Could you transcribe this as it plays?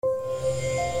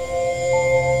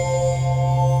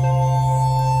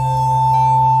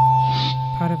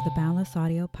Plus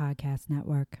Audio Podcast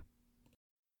Network.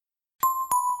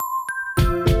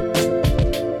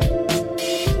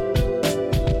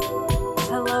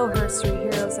 Hello, Herstory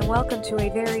Heroes, and welcome to a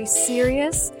very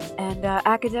serious and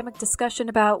academic discussion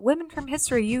about women from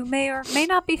history you may or may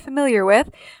not be familiar with.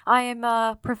 I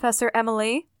am Professor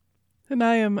Emily. And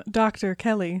I am Dr.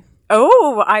 Kelly.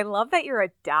 Oh, I love that you're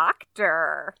a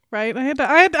doctor. Right? I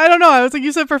don't know. I was like,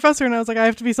 you said professor, and I was like, I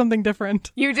have to be something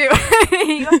different. You do.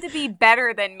 You have to be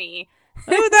better than me.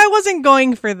 I wasn't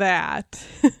going for that.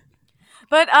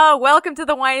 But welcome to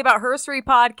the Wine About Herstory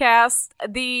podcast,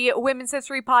 the women's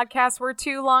history podcast where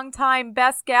two longtime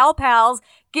best gal pals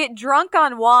get drunk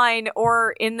on wine,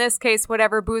 or in this case,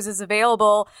 whatever booze is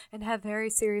available, and have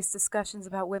very serious discussions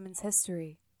about women's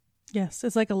history. Yes,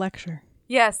 it's like a lecture.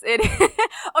 Yes, it is.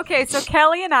 Okay, so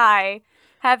Kelly and I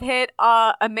have hit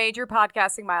a major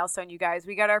podcasting milestone, you guys.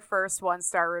 We got our first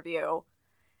 1-star review.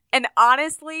 And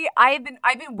honestly, I've been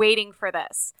waiting for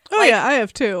this. Oh, yeah, I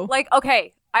have too. Like,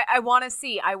 okay, I want to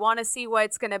see. I want to see what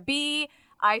it's going to be.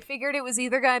 I figured it was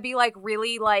either going to be like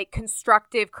really like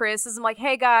constructive criticism, like,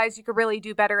 hey guys, you could really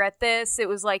do better at this. It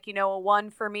was like, a 1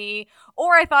 for me.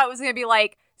 Or I thought it was going to be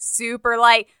like super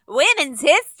like women's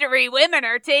history. Women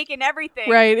are taking everything.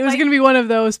 Right. It was going to be one of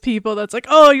those people that's like,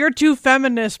 oh, you're too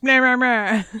feminist. Blah, blah,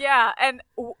 blah. Yeah. And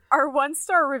our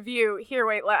 1-star review here,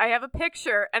 wait, I have a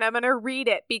picture and I'm going to read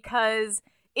it because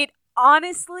it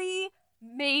honestly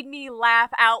made me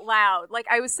laugh out loud. Like,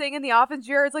 I was saying in the office,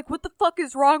 Jared's like, what the fuck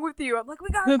is wrong with you? I'm like, we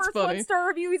got our first 1-star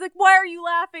review. He's like, why are you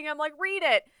laughing? I'm like, read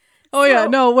it. Oh, yeah.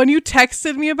 No, when you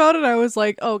texted me about it, I was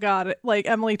like, oh, God. Like,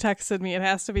 Emily texted me. It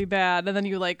has to be bad. And then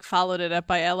you, like, followed it up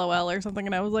by LOL or something.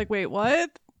 And I was like, wait,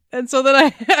 what? And so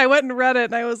then I went and read it.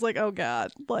 And I was like, oh,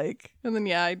 God. Like, and then,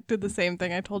 yeah, I did the same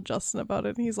thing. I told Justin about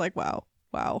it. And he's like, wow.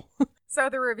 So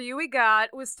the review we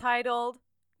got was titled,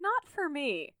 Not For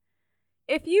Me.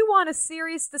 If you want a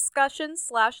serious discussion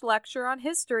 / lecture on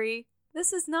history,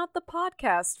 this is not the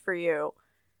podcast for you.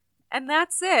 And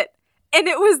that's it. And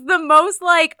it was the most,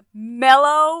 like,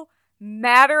 mellow,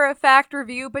 matter-of-fact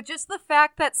review, but just the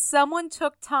fact that someone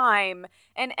took time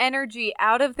and energy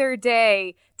out of their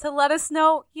day to let us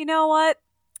know, you know what?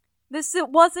 It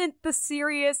wasn't the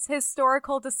serious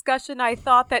historical discussion I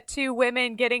thought that two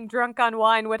women getting drunk on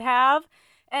wine would have.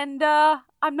 And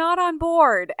I'm not on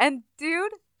board. And,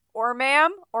 dude, or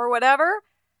ma'am, or whatever,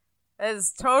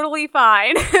 is totally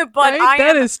fine. But right?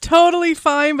 That is totally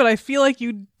fine, but I feel like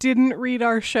you didn't read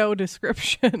our show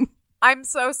description. I'm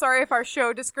so sorry if our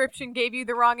show description gave you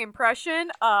the wrong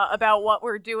impression about what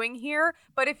we're doing here.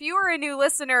 But if you are a new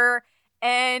listener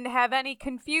and have any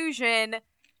confusion,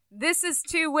 this is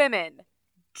two women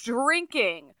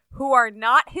drinking who are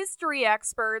not history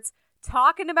experts,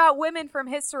 talking about women from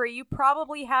history you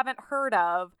probably haven't heard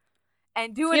of,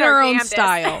 and doing in our own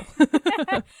style.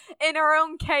 In our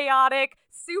own chaotic,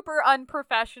 super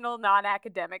unprofessional,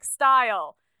 non-academic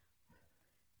style.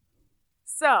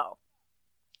 So,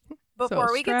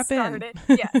 before we get started,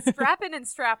 strap in and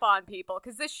strap on, people,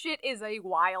 because this shit is a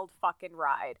wild fucking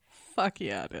ride. Fuck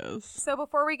yeah, it is. So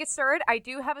before we get started, I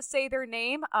do have to say their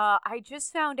name. I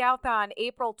just found out that on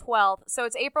April 12th, so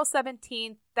it's April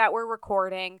 17th that we're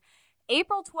recording.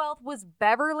 April 12th was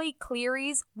Beverly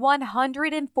Cleary's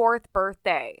 104th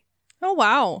birthday. Oh,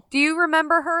 wow. Do you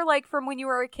remember her, like, from when you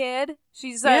were a kid?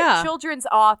 She's a children's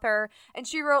author, and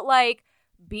she wrote, like,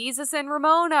 Beezus and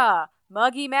Ramona,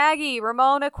 Muggy Maggie,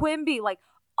 Ramona Quimby, like,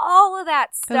 all of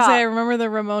that stuff. I remember the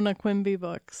Ramona Quimby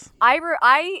books.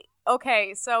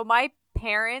 Okay, so my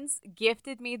parents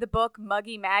gifted me the book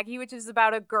Muggy Maggie, which is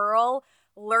about a girl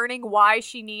learning why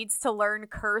she needs to learn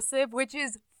cursive, which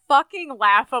is fucking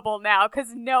laughable now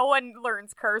because no one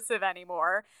learns cursive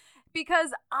anymore,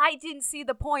 because I didn't see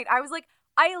the point. I was like,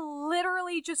 I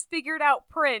literally just figured out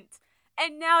print,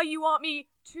 and now you want me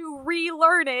to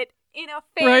relearn it in a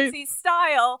fancy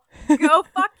style. Go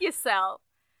fuck yourself.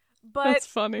 But that's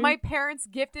funny. My parents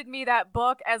gifted me that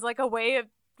book as like a way of,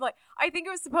 like, I think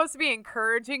it was supposed to be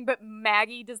encouraging, but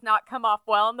Maggie does not come off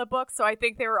well in the book, so I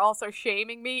think they were also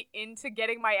shaming me into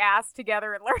getting my ass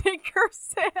together and learning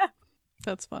cursive.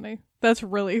 That's funny. That's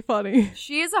really funny.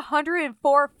 She is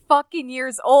 104 fucking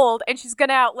years old, and she's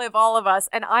gonna outlive all of us,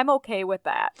 and I'm okay with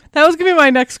that. That was gonna be my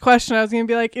next question. I was gonna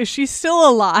be like, is she still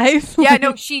alive? Yeah,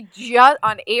 no,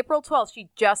 on April 12th, she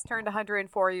just turned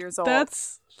 104 years old.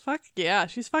 Fuck yeah,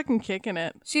 she's fucking kicking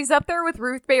it. She's up there with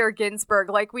Ruth Bader Ginsburg.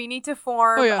 Like, we need to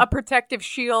form a protective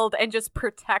shield and just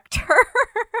protect her.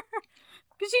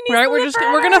 Because she needs to live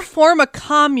forever. We're gonna form a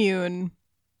commune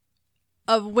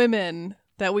of women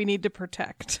that we need to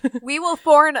protect. We will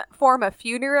form a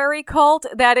funerary cult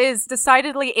that is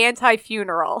decidedly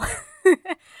anti-funeral.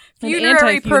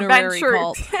 Funerary anti-funerary prevention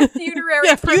cult.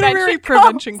 funerary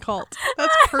prevention cult.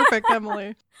 That's perfect,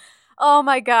 Emily. Oh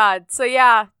my god. So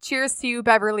yeah, cheers to you,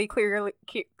 Beverly Cleary.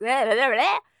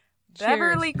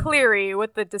 Beverly Cleary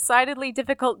with the decidedly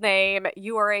difficult name.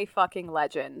 You are a fucking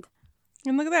legend.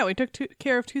 And look at that. We took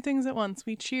care of two things at once.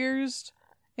 We cheersed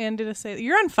and did a say.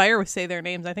 You're on fire with say their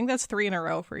names. I think that's 3 in a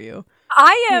row for you.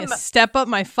 I am. Step up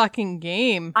my fucking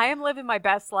game. I am living my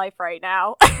best life right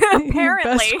now.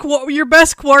 Apparently. Your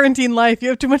best quarantine life. You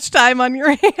have too much time on your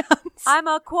hands. I'm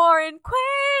a quarantine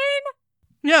queen.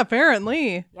 Yeah,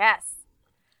 apparently. Yes.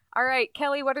 All right,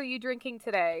 Kelly, what are you drinking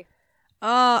today?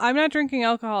 I'm not drinking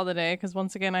alcohol today because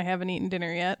once again I haven't eaten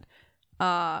dinner yet.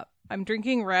 I'm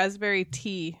drinking raspberry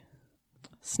tea.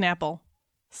 Snapple,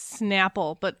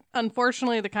 but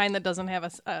unfortunately the kind that doesn't have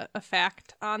a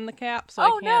fact on the cap. So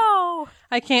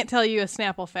I can't tell you a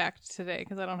Snapple fact today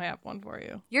because I don't have one for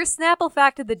you. Your Snapple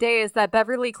fact of the day is that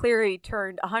Beverly Cleary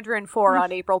turned 104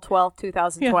 on April 12th,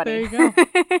 2020. Yeah, there you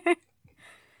go.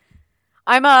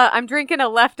 I'm drinking a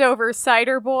leftover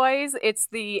cider, boys. It's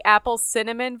the apple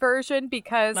cinnamon version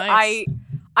because nice.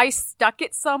 I stuck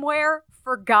it somewhere,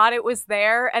 forgot it was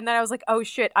there, and then I was like, oh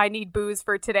shit, I need booze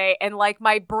for today. And like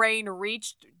my brain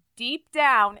reached deep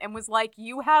down and was like,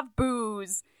 you have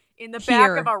booze in the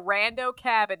back of a rando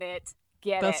cabinet.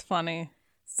 That's funny.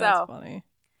 So, that's funny.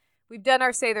 We've done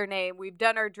our say their name. We've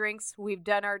done our drinks. We've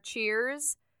done our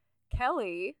cheers.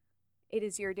 Kelly, it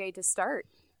is your day to start.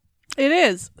 It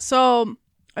is. So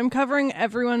I'm covering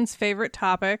everyone's favorite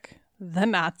topic, the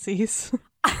Nazis.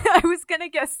 I was going to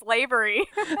guess slavery.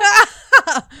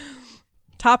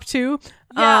 Top 2.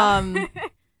 Yeah.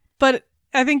 But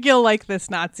I think you'll like this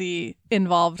Nazi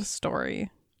involved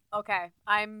story. Okay.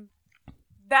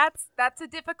 That's a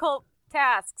difficult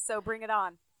task, so bring it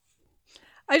on.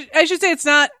 I should say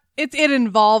it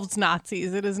involves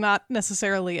Nazis. It is not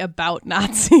necessarily about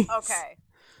Nazis. Okay.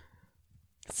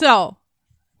 So,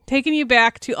 taking you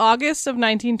back to August of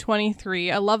 1923,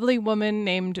 a lovely woman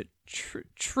named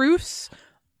Truus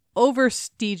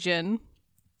Overstegen.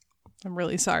 I'm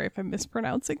really sorry if I'm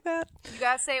mispronouncing that. You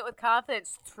gotta say it with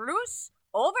confidence. Truus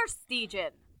Overstegen.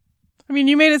 I mean,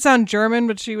 you made it sound German,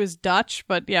 but she was Dutch,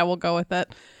 but yeah, we'll go with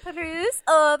it. Truus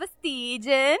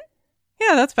Overstegen.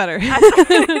 Yeah, that's better.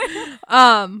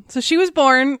 So she was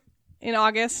born in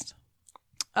August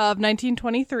of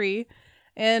 1923,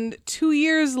 and 2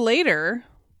 years later,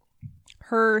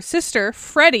 her sister,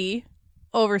 Freddie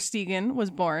Overstegen, was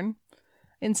born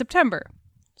in September.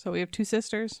 So we have 2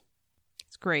 sisters.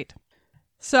 It's great.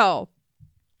 So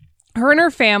her and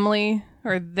her family,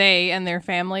 or they and their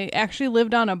family, actually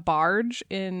lived on a barge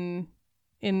in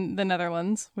the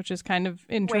Netherlands, which is kind of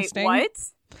interesting. Wait,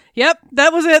 what? Yep,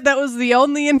 that was it. That was the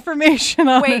only information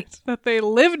on it, that they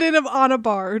lived on a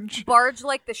barge. Barge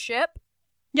like the ship?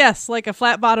 Yes, like a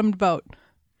flat-bottomed boat.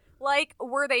 Like,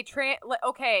 were they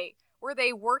were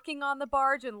they working on the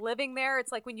barge and living there?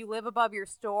 It's like when you live above your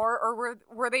store, or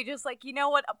were they just like, you know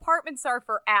what, apartments are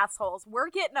for assholes. We're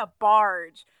getting a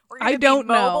barge. We're gonna be mobile.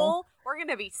 Know. We're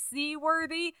gonna be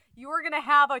seaworthy. You're gonna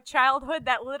have a childhood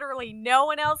that literally no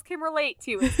one else can relate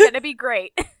to. It's gonna be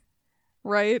great.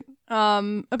 Right.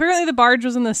 Apparently the barge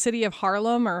was in the city of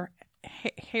Haarlem or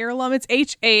Haarlem. It's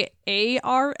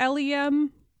Haarlem.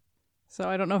 So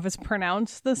I don't know if it's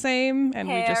pronounced the same and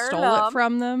we just stole it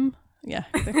from them. Yeah.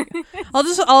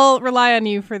 I'll rely on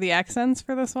you for the accents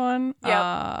for this one.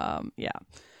 Yep. Yeah.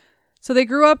 So they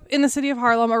grew up in the city of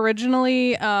Haarlem.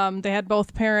 Originally, they had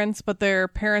both parents, but their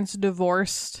parents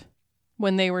divorced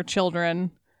when they were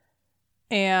children.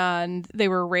 And they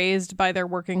were raised by their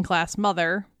working class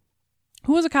mother,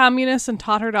 who was a communist and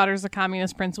taught her daughters the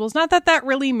communist principles. Not that that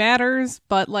really matters,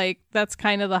 but like that's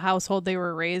kind of the household they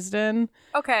were raised in.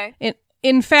 Okay.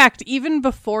 In fact, even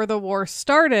before the war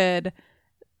started,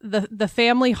 the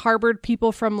family harbored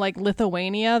people from like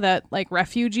Lithuania, that like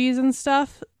refugees and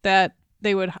stuff, that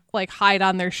they would like hide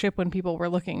on their ship when people were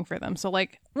looking for them. So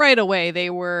like right away they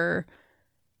were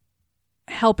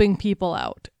helping people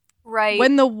out. Right.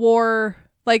 When the war,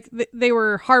 like they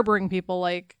were harboring people.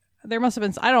 Like there must have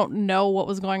been, I don't know what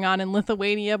was going on in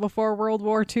Lithuania before World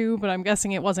War II, but I'm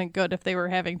guessing it wasn't good if they were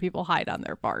having people hide on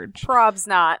their barge. Probs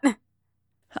not.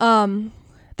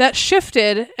 That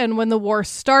shifted, and when the war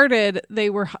started,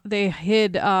 they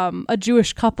hid a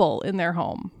Jewish couple in their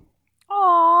home.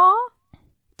 Aww.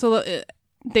 So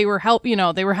they were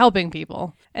helping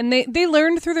people, and they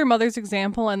learned through their mother's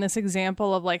example and this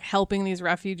example of like helping these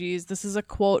refugees. This is a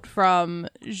quote from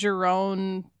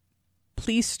Jeroen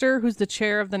Pleister, who's the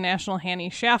chair of the National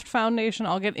Hannie Schaft Foundation.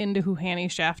 I'll get into who Hannie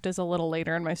Schaft is a little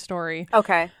later in my story.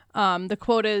 Okay. The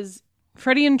quote is,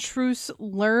 Freddie and Truce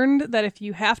learned that if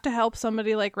you have to help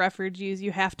somebody like refugees,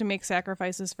 you have to make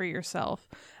sacrifices for yourself.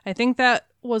 I think that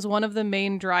was one of the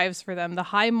main drives for them, the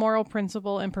high moral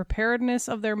principle and preparedness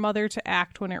of their mother to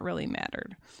act when it really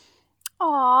mattered.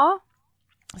 Aww.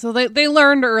 So they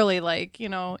learned early, like, you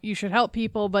know, you should help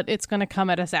people, but it's going to come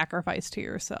at a sacrifice to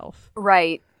yourself.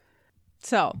 Right.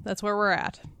 So that's where we're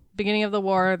at. Beginning of the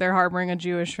war, they're harboring a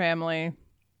Jewish family,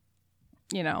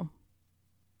 you know.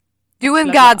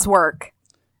 Doing God's work.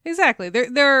 Exactly.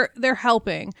 They're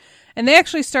helping. And they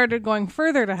actually started going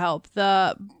further to help.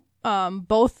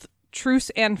 Both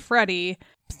Truce and Freddie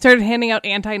started handing out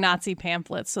anti-Nazi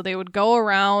pamphlets. So they would go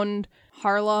around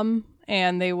Harlem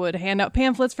and they would hand out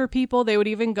pamphlets for people. They would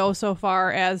even go so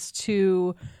far as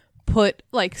to put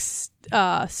like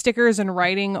stickers and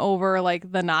writing over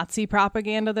like the Nazi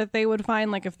propaganda that they would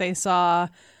find. Like if they saw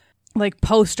like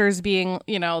posters being,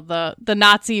 you know, the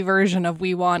Nazi version of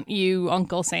 "We Want You,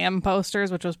 Uncle Sam"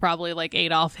 posters, which was probably like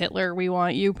Adolf Hitler "We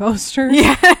Want You" posters.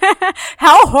 Yeah.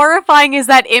 How horrifying is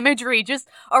that imagery? Just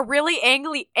a really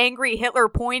angry Hitler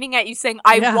pointing at you saying,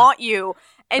 "I want you."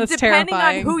 And that's depending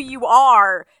terrifying. on who you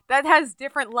are, that has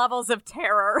different levels of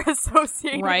terror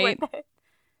associated with it.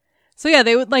 So yeah,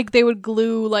 they would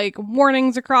glue like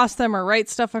warnings across them or write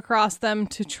stuff across them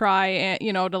to try and,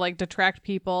 you know, to like detract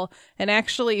people. And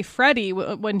actually Freddie,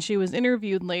 when she was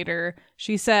interviewed later,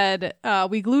 she said,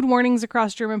 we glued warnings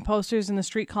across German posters in the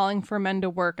street calling for men to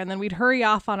work, and then we'd hurry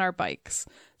off on our bikes.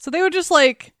 So they would just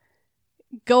like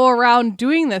go around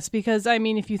doing this because, I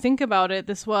mean, if you think about it,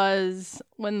 this was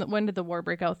when did the war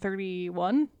break out?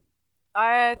 31?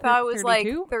 I thought it was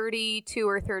 32? like 32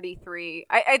 or 33.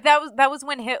 That was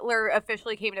when Hitler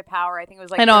officially came to power. I think it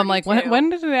was like I know, 32. I'm like, when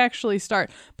did it actually start?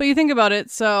 But you think about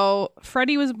it, so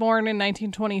Freddie was born in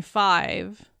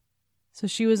 1925, so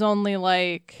she was only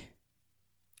like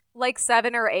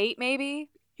 7 or 8 maybe?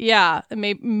 Yeah,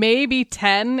 maybe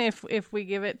 10 if we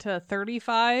give it to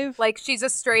 35. Like she's a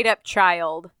straight up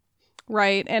child.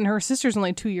 Right, and her sister's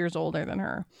only 2 years older than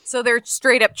her. So they're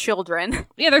straight up children.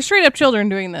 Yeah, they're straight up children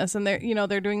doing this, and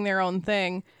they're doing their own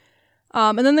thing.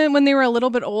 And then when they were a little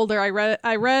bit older, I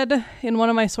read in one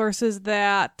of my sources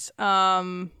that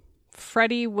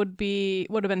Freddie would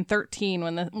have been 13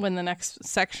 when the next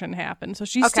section happened. So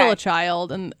she's still a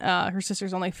child, and her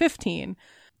sister's only 15.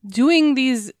 Doing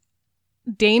these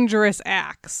dangerous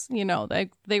acts, you know,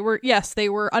 they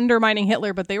were undermining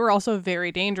Hitler, but they were also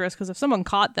very dangerous because if someone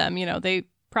caught them, you know, they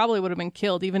probably would have been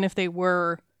killed even if they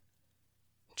were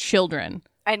children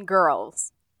and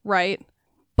girls, right?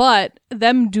 But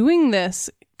them doing this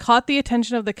caught the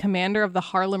attention of the commander of the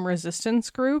Harlem Resistance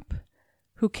Group,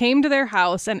 who came to their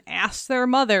house and asked their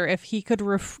mother if he could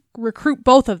recruit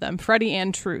both of them, Freddie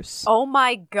and Truce. Oh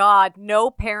my God, no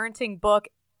parenting book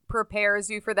prepares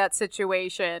you for that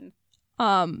situation.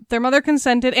 Their mother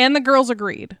consented and the girls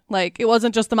agreed. Like, it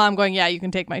wasn't just the mom going, yeah, you can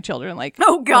take my children. Like,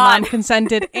 oh God, the mom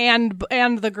consented and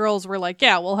the girls were like,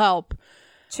 yeah, we'll help.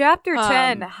 Chapter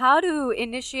 10, how to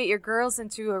initiate your girls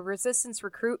into a resistance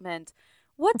recruitment.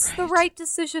 What's the right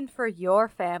decision for your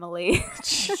family?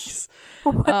 Jeez.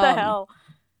 What the hell?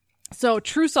 So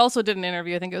Truce also did an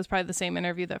interview. I think it was probably the same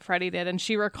interview that Freddie did. And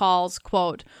she recalls,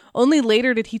 quote, only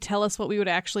later did he tell us what we would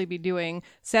actually be doing,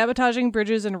 sabotaging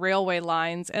bridges and railway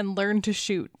lines, and learn to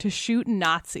shoot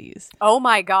Nazis. Oh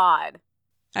my God.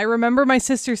 I remember my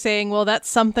sister saying, well, that's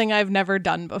something I've never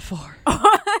done before.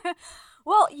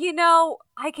 Well, you know,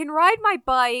 I can ride my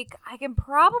bike. I can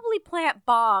probably plant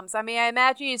bombs. I mean, I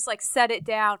imagine you just like set it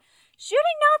down. Shooting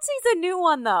Nazis a new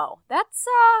one, though. That's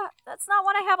not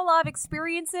one I have a lot of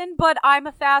experience in, but I'm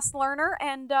a fast learner,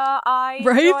 and I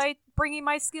enjoy bringing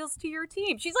my skills to your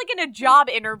team. She's like in a job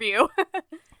interview.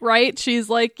 Right? She's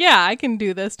like, yeah, I can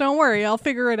do this. Don't worry. I'll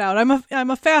figure it out. I'm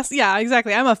a fast, yeah,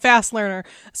 exactly. I'm a fast learner.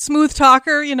 Smooth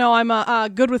talker. You know, I'm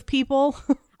good with people.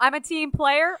 I'm a team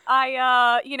player.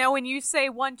 When you say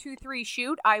 1, 2, 3,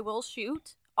 shoot, I will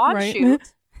shoot. Shoot.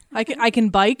 I can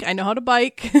bike. I know how to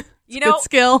bike. You know, good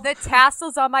skill. The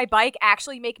tassels on my bike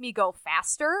actually make me go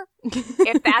faster,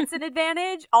 if that's an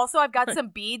advantage. Also, I've got some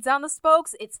beads on the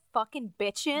spokes. It's fucking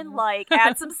bitchin'. Like,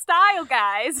 add some style,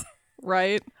 guys.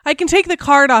 Right. I can take the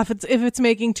card off if it's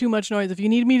making too much noise. If you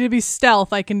need me to be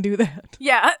stealth, I can do that.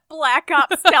 Yeah, Black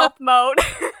Ops stealth mode.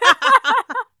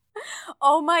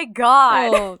 Oh my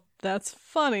God. Oh, that's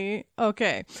funny.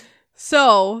 Okay.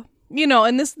 So, you know,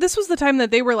 and this was the time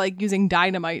that they were like using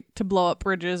dynamite to blow up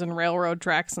bridges and railroad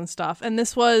tracks and stuff. And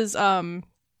this was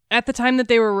at the time that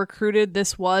they were recruited,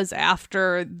 this was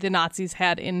after the Nazis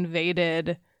had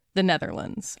invaded the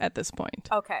Netherlands at this point.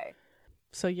 Okay.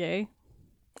 So yay.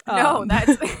 No,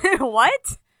 that's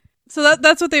what? So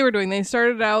that's what they were doing. They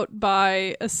started out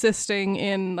by assisting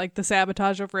in like the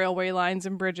sabotage of railway lines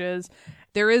and bridges.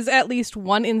 There is at least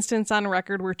one instance on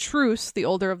record where Truce, the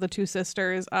older of the two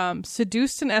sisters,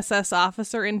 seduced an SS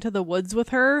officer into the woods with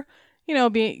her,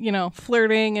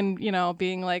 flirting and,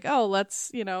 being like, oh, let's,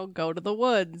 go to the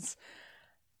woods,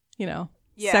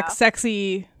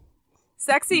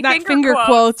 sexy, not finger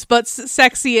quotes, but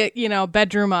sexy,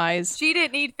 bedroom eyes. She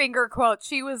didn't need finger quotes.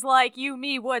 She was like, you,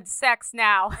 me, would, sex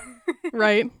now.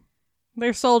 Right.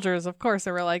 They're soldiers. Of course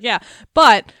they were like, yeah.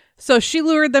 But so she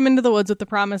lured them into the woods with the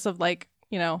promise of like,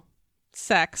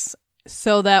 sex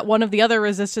so that one of the other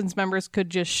resistance members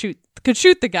could shoot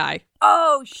the guy.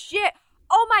 Oh, shit.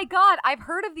 Oh, my God. I've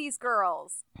heard of these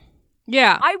girls.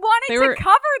 Yeah. I wanted to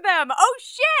cover them. Oh,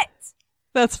 shit.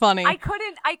 That's funny. I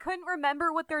couldn't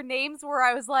remember what their names were.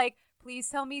 I was like, please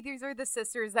tell me these are the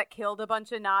sisters that killed a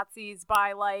bunch of Nazis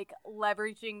by like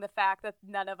leveraging the fact that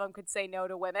none of them could say no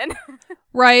to women.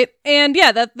 Right. And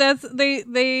yeah, that's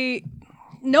they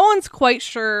no one's quite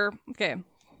sure. Okay.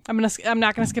 I'm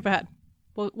not gonna skip ahead.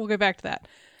 We'll get back to that.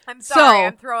 I'm sorry,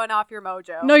 I'm throwing off your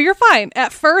mojo. No, you're fine.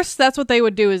 At first, that's what they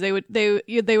would do is they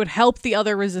would help the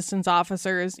other resistance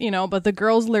officers, but the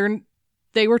girls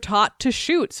they were taught to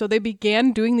shoot, so they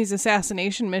began doing these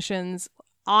assassination missions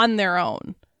on their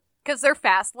own. Because they're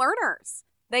fast learners.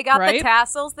 They got the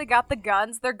tassels, they got the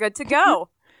guns, they're good to go.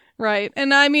 Right.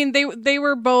 And I mean, they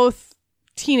were both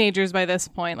teenagers by this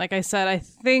point. Like I said, I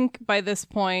think by this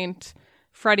point,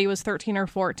 Freddie was 13 or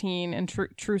 14 and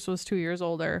Truce was 2 years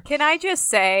older. Can I just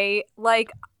say, like,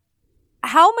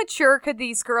 how mature could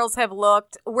these girls have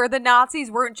looked where the Nazis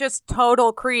weren't just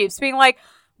total creeps, being like,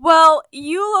 well,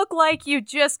 you look like you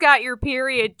just got your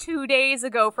period 2 days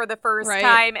ago for the first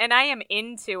time, and I am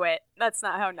into it. That's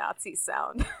not how Nazis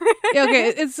sound. Okay,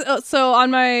 it's so on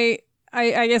my...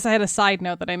 I guess I had a side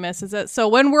note that I missed. Is that so?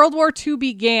 When World War II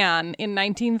began in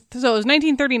it was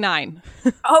 1939.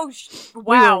 Oh, wow!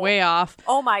 We were way off.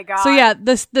 Oh my god! So yeah,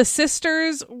 the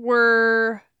sisters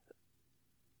were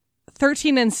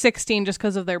 13 and 16 just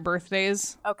because of their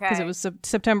birthdays. Okay. Because it was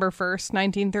September 1st,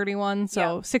 1931.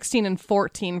 So 16 and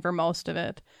 14 for most of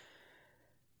it.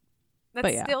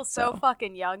 That's still so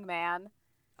fucking young, man.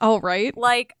 Oh, right.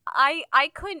 Like, I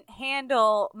couldn't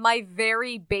handle my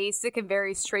very basic and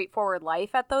very straightforward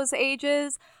life at those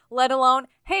ages, let alone,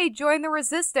 hey, join the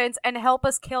resistance and help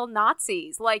us kill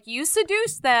Nazis. Like, you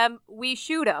seduce them, we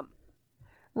shoot them.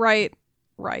 Right.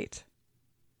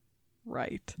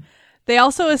 They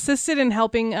also assisted in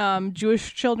helping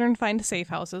Jewish children find safe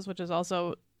houses, which is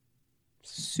also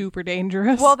super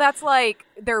dangerous. Well, that's like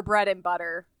their bread and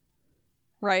butter.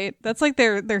 Right. That's like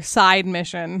their side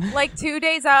mission. Like 2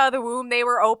 days out of the womb, they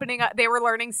were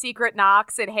learning secret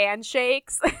knocks and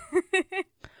handshakes.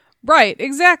 Right,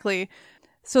 exactly.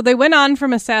 So they went on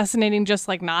from assassinating just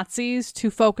like Nazis to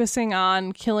focusing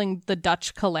on killing the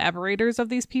Dutch collaborators of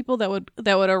these people that would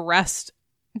arrest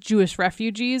Jewish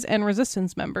refugees and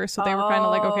resistance members. So they were kind of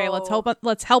like, okay,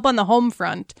 let's help on the home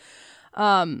front.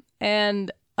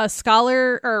 And a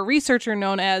scholar or a researcher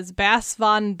known as Bas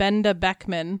van Bende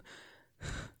Beckman,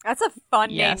 that's a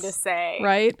fun name to say.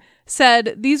 Right?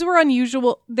 Said these were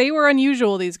unusual. They were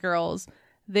unusual, these girls.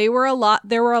 There were a lot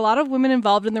of women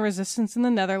involved in the resistance in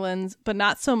the Netherlands, but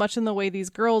not so much in the way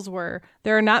these girls were.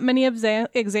 There are not many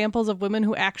examples of women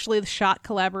who actually shot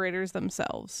collaborators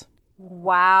themselves.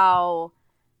 Wow.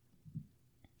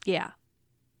 Yeah.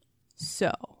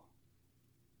 So,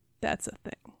 that's a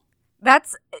thing.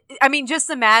 Just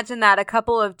imagine that, a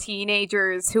couple of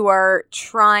teenagers who are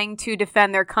trying to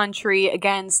defend their country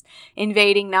against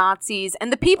invading Nazis,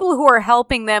 and the people who are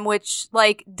helping them, which,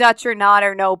 like, Dutch or not,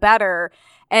 are no better,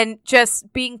 and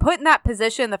just being put in that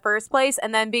position in the first place,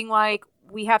 and then being like,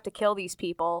 we have to kill these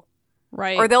people.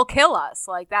 Right. Or they'll kill us.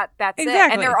 Like, that's exactly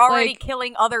it. And they're already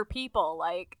killing other people.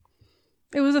 Like,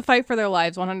 it was a fight for their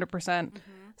lives, 100%. Mm-hmm.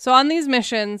 So on these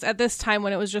missions, at this time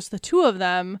when it was just the two of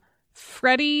them,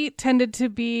 Freddie tended to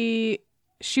be,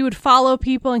 she would follow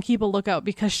people and keep a lookout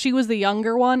because she was the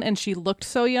younger one and she looked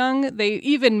so young. They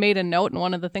even made a note in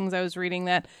one of the things I was reading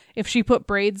that if she put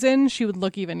braids in, she would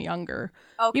look even younger.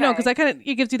 Okay. Because that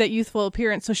it gives you that youthful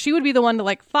appearance. So she would be the one to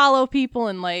like follow people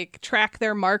and like track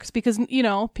their marks because,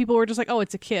 people were just like, oh,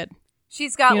 it's a kid.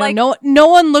 She's got no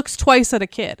one looks twice at a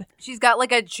kid. She's got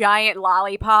like a giant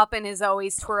lollipop and is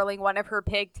always twirling one of her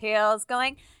pigtails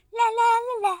going, la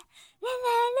la la la. La,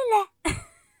 la, la, la.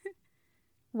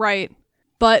 Right.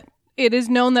 But it is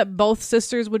known that both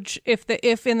sisters would,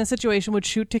 if in the situation, would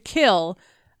shoot to kill.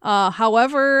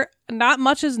 However, not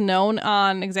much is known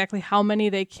on exactly how many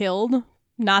they killed,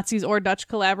 Nazis or Dutch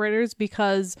collaborators,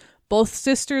 because Both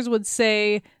sisters would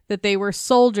say that they were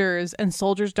soldiers, and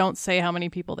soldiers don't say how many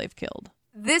people they've killed.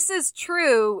 This is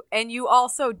true, and you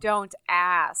also don't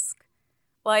ask.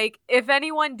 Like, if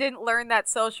anyone didn't learn that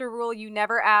social rule, you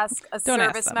never ask a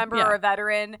service member or a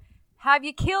veteran, have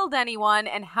you killed anyone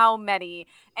and how many?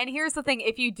 And here's the thing,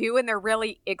 if you do and they're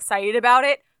really excited about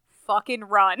it, fucking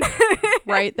run.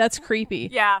 Right? That's creepy.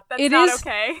 Yeah, that's not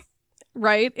okay.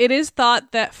 Right? It is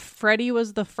thought that Freddie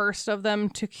was the first of them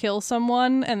to kill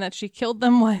someone, and that she killed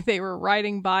them while they were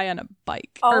riding by on a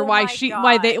bike. Or why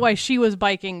she was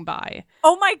biking by.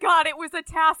 Oh my god, it was a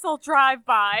tassel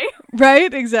drive-by.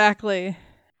 Right? Exactly.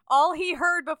 All he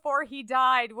heard before he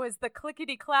died was the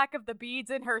clickety-clack of the beads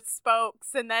in her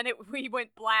spokes, and then we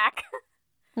went black.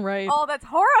 Right. Oh, that's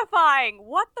horrifying.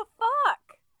 What the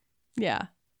fuck? Yeah.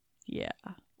 Yeah.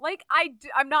 Like,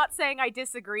 I'm not saying I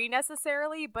disagree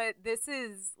necessarily, but this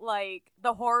is, like,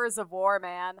 the horrors of war,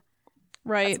 man.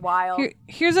 Right. That's wild.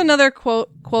 Here's another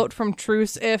quote from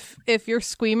Truce. If you're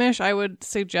squeamish, I would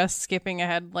suggest skipping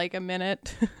ahead, like, a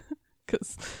minute.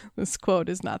 Because this quote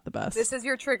is not the best. This is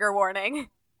your trigger warning.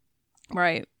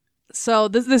 Right. So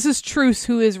this is Truce,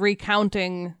 who is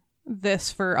recounting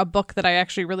this for a book that I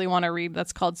actually really want to read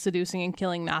that's called Seducing and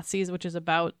Killing Nazis, which is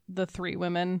about the three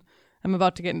women. I'm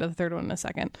about to get into the third one in a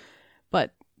second.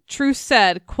 But Truce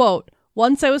said, quote,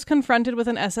 "Once I was confronted with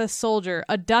an SS soldier,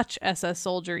 a Dutch SS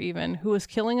soldier even, who was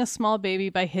killing a small baby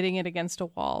by hitting it against a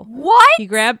wall. What? He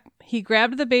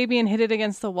grabbed the baby and hit it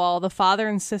against the wall. The father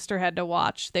and sister had to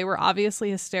watch. They were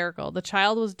obviously hysterical. The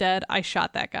child was dead. I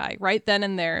shot that guy right then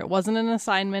and there. It wasn't an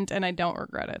assignment, and I don't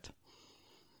regret it."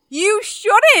 You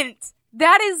shouldn't.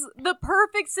 That is the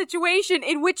perfect situation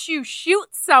in which you shoot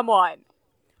someone.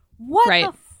 What right.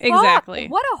 the fuck? Exactly.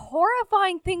 What a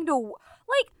horrifying thing to,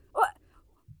 like,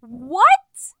 what?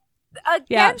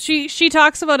 Yeah, she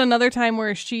talks about another time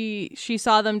where she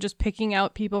saw them just picking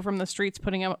out people from the streets,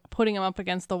 putting them up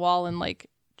against the wall and, like,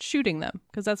 shooting them,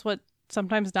 because that's what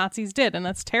sometimes Nazis did, and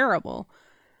that's terrible.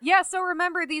 Yeah, so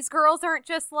remember, these girls aren't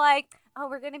just like, oh,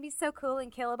 we're gonna be so cool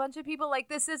and kill a bunch of people. Like,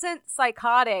 this isn't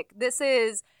psychotic.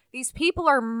 These people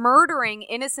are murdering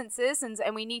innocent citizens,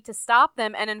 and we need to stop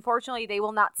them. And unfortunately, they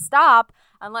will not stop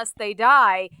unless they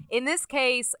die. In this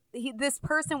case, this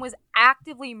person was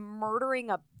actively murdering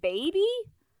a baby?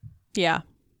 Yeah.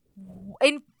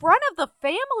 In front of the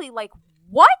family? Like,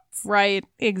 what? Right,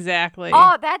 exactly.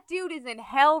 Oh, that dude is in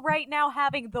hell right now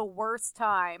having the worst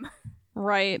time.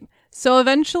 Right. So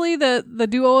eventually the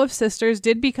duo of sisters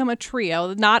did become a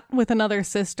trio, not with another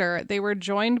sister. They were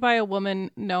joined by a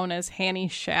woman known as Hannie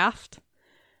Shaft.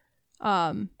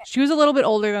 She was a little bit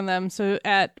older than them. So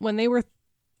when they were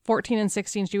 14 and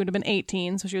 16, she would have been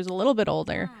 18. So she was a little bit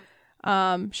older.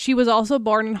 She was also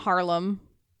born in Haarlem,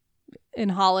 in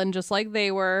Holland, just like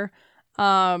they were.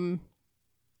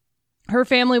 Her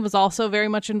family was also very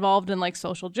much involved in, like,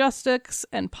 social justice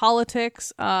and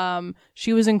politics.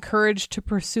 She was encouraged to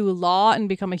pursue law and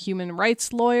become a human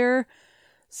rights lawyer.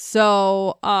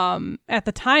 So at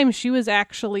the time, she was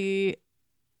actually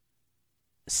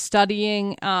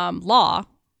studying law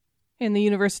in the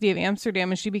University of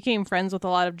Amsterdam, and she became friends with a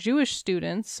lot of Jewish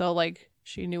students. So, like,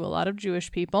 she knew a lot of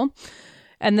Jewish people.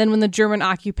 And then when the German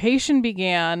occupation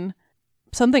began,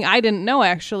 something I didn't know,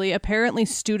 actually, apparently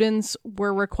students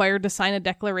were required to sign a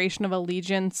declaration of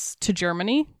allegiance to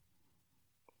Germany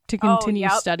to continue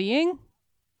studying.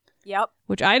 Yep.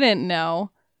 Which I didn't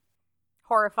know.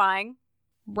 Horrifying.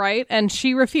 Right? And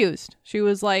she refused. She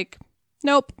was like,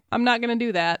 nope, I'm not going to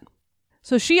do that.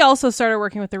 So she also started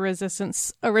working with the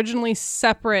resistance, originally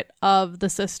separate of the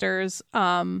sisters,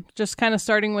 just kind of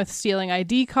starting with stealing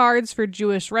ID cards for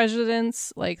Jewish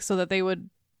residents, like, so that they would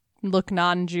look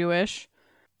non-Jewish.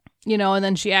 You know, and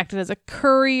then she acted as a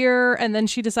courier, and then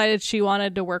she decided she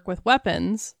wanted to work with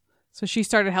weapons. So she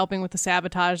started helping with the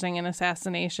sabotaging and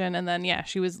assassination, and then, yeah,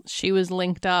 she was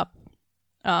linked up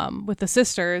with the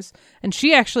sisters, and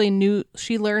she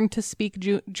learned to speak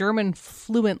German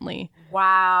fluently.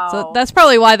 Wow. So that's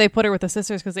probably why they put her with the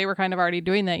sisters, because they were kind of already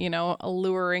doing that, you know,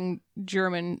 alluring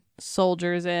German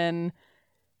soldiers in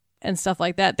and stuff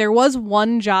like that. There was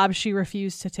one job she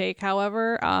refused to take,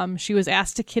 however. She was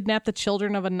asked to kidnap the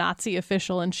children of a Nazi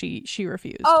official, and she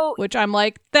refused. Oh, which I'm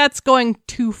like, that's going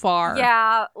too far.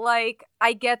 Yeah, like,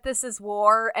 I get this is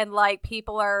war, and, like,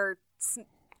 people are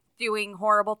doing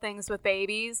horrible things with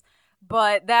babies,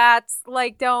 but that's,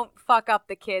 like, don't fuck up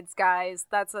the kids, guys.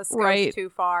 That's goes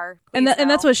too far. And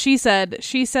that's what she said.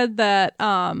 She said that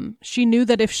she knew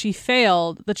that if she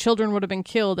failed, the children would have been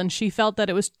killed, and she felt that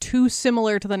it was too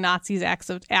similar to the Nazis' acts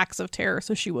of terror,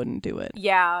 so she wouldn't do it.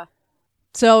 Yeah.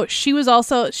 So she was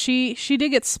also she did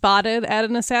get spotted at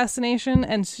an assassination,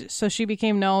 and so she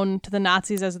became known to the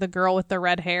Nazis as the girl with the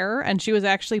red hair, and she was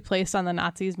actually placed on the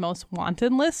Nazis' most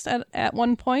wanted list at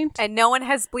one point. And no one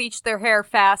has bleached their hair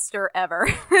faster ever.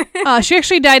 She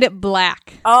actually dyed it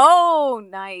black. Oh,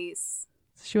 nice.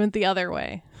 She went the other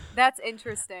way. That's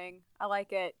interesting. I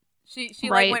like it. She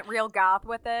Right. went real goth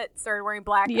with it, started wearing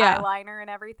black eyeliner and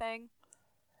everything.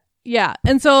 Yeah,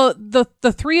 and so the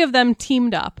three of them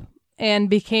teamed up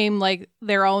and became like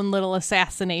their own little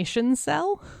assassination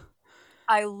cell.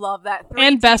 I love that. Three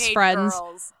and best teenage friends,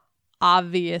 girls.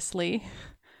 Obviously.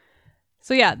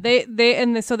 So yeah,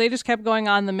 so they just kept going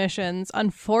on the missions.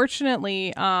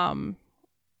 Unfortunately, at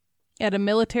a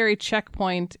military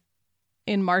checkpoint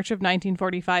in March of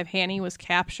 1945, Hanny was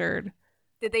captured.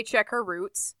 Did they check her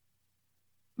roots?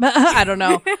 I don't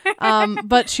know.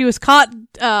 But she was caught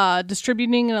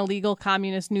distributing an illegal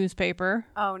communist newspaper.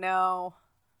 Oh, no.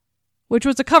 Which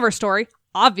was a cover story,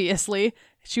 obviously.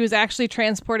 She was actually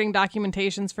transporting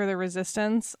documentations for the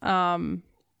resistance. And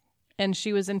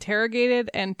she was interrogated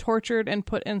and tortured and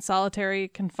put in solitary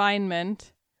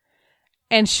confinement.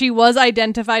 And she was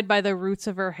identified by the roots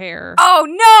of her hair. Oh,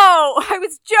 no! I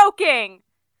was joking!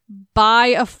 By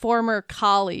a former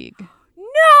colleague.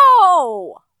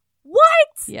 No!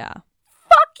 What? Yeah.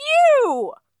 Fuck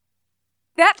you!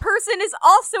 That person is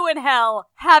also in hell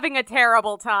having a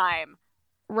terrible time.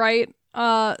 Right.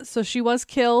 So she was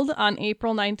killed on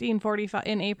April 1945.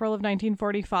 In April of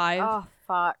 1945. Oh,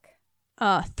 fuck.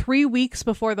 3 weeks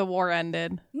before the war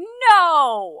ended.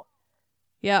 No!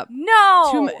 Yep.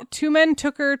 No! Two men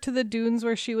took her to the dunes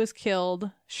where she was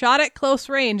killed, shot at close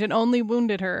range, and only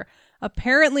wounded her.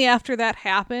 Apparently, after that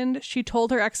happened, she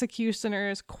told her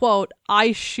executioners, quote,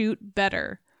 "I shoot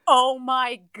better." Oh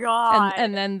my god.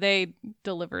 And then they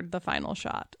delivered the final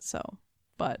shot. So,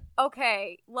 but.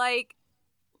 Okay, like,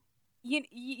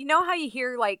 you know how you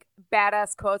hear, like,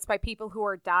 badass quotes by people who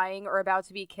are dying or about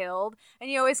to be killed? And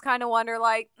you always kind of wonder,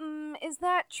 like, is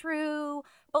that true?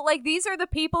 But, like, these are the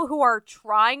people who are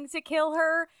trying to kill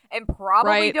her and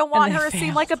probably don't want her to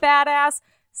seem like a badass.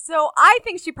 So I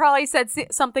think she probably said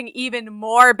something even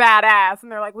more badass.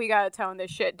 And they're like, we gotta tone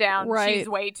this shit down. Right. She's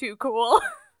way too cool.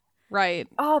 Right.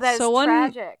 Oh, that is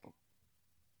tragic.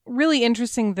 Really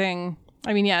interesting thing.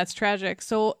 I mean, yeah, it's tragic.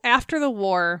 So after the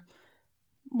war,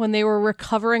 when they were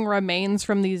recovering remains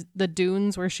from the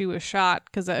dunes where she was shot,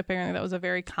 because apparently that was a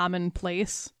very common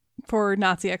place for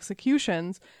Nazi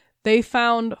executions, they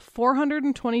found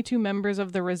 422 members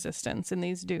of the resistance in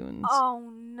these dunes.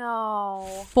 Oh,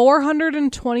 no.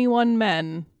 421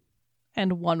 men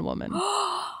and 1 woman.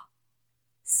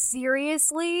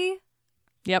 Seriously?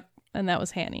 Yep, and that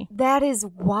was Hanny. That is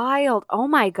wild. Oh,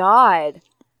 my God.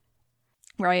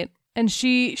 Right. And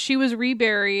she was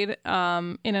reburied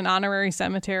in an honorary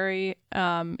cemetery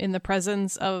in the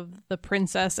presence of the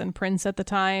princess and prince at the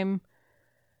time.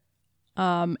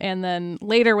 And then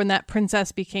later, when that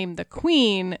princess became the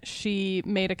queen, she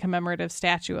made a commemorative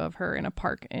statue of her in a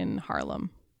park in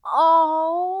Harlem.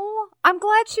 Oh, I'm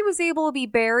glad she was able to be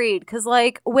buried. Because,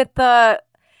 like, with the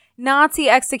Nazi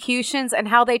executions and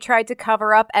how they tried to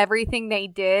cover up everything they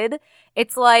did,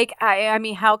 it's like, I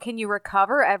mean, how can you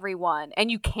recover everyone? And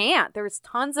you can't. There's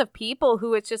tons of people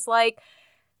who it's just like,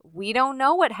 we don't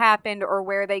know what happened or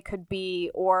where they could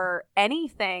be or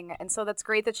anything. And so that's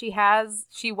great that she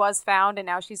was found, and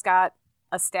now she's got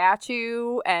a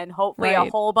statue and hopefully a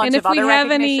whole bunch of other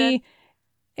recognition.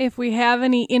 If we have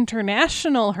any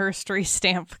international herstory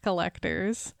stamp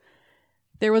collectors,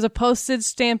 there was a postage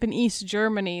stamp in East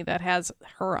Germany that has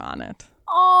her on it.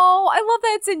 Oh, I love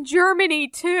that it's in Germany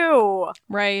too.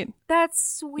 Right.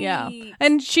 That's sweet. Yeah.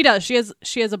 And she does.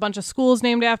 She has a bunch of schools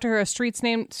named after her, streets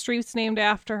named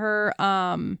after her.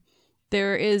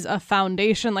 There is a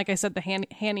foundation, like I said, the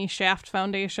Hanny Shaft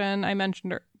Foundation. I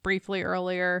mentioned her briefly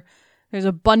earlier. There's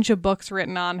a bunch of books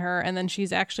written on her, and then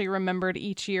she's actually remembered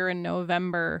each year in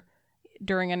November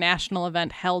during a national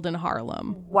event held in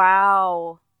Harlem.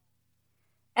 Wow.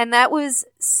 And that was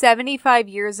 75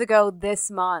 years ago this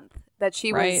month that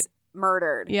she was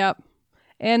murdered. Yep.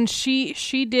 And she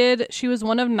was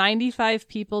one of 95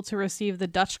 people to receive the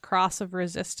Dutch Cross of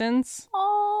Resistance.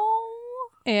 Oh.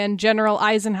 And General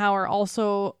Eisenhower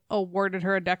also awarded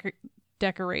her a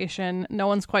decoration. No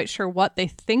one's quite sure what. They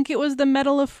think it was the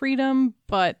Medal of Freedom,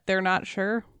 but they're not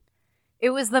sure. It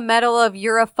was the medal of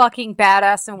you're a fucking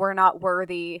badass and we're not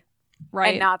worthy.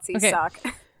 Right. And Nazis suck.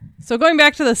 So going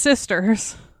back to the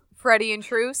sisters. Freddie and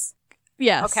Truce?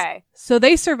 Yes. Okay. So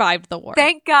they survived the war.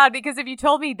 Thank God, because if you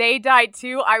told me they died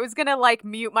too, I was gonna like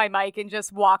mute my mic and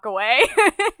just walk away.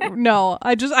 No,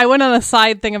 I went on a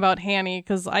side thing about Hanny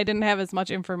because I didn't have as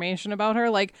much information about her.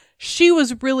 Like, she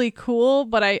was really cool,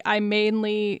 but I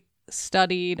mainly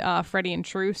studied Freddie and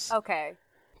Truce. Okay.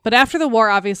 But after the war,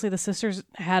 obviously, the sisters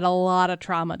had a lot of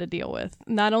trauma to deal with.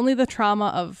 Not only the trauma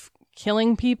of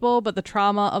killing people, but the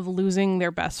trauma of losing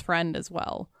their best friend as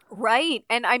well. Right.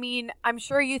 And I mean, I'm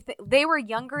sure they were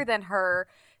younger than her,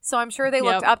 so I'm sure they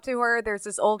looked up to her. There's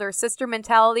this older sister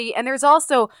mentality. And there's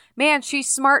also, man, she's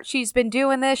smart. She's been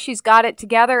doing this. She's got it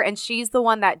together. And she's the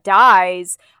one that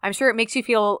dies. I'm sure it makes you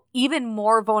feel even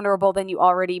more vulnerable than you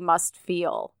already must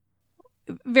feel.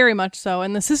 Very much so.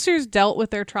 And the sisters dealt with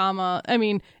their trauma. I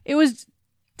mean, it was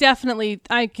definitely,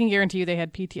 I can guarantee you they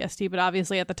had PTSD, but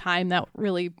obviously at the time that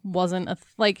really wasn't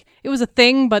it was a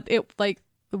thing, but it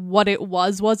what it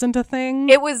wasn't a thing.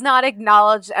 It was not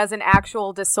acknowledged as an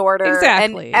actual disorder.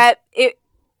 Exactly. And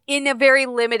in a very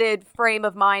limited frame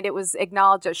of mind, it was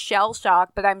acknowledged as shell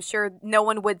shock, but I'm sure no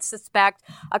one would suspect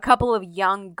a couple of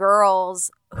young girls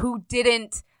who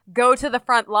didn't go to the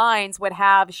front lines would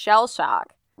have shell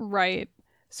shock. Right.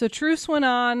 So Truce went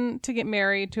on to get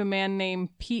married to a man named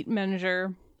Pete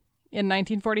Menger in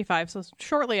 1945, so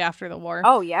shortly after the war.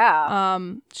 Oh, yeah.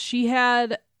 She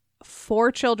had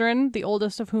 4 children, the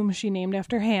oldest of whom she named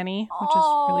after Hanny, which is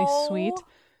really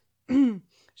sweet.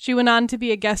 She went on to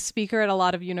be a guest speaker at a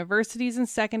lot of universities and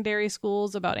secondary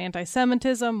schools about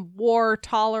anti-Semitism, war,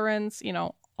 tolerance,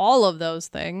 all of those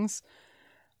things.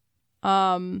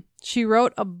 She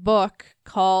wrote a book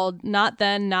called Not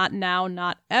Then, Not Now,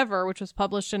 Not Ever, which was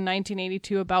published in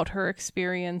 1982 about her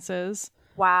experiences.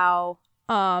 Wow.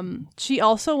 She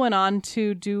also went on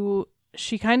to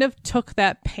she kind of took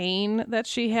that pain that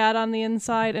she had on the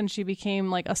inside and she became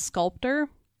like a sculptor.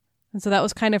 And so that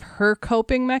was kind of her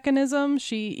coping mechanism.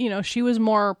 She was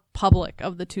more public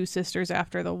of the 2 sisters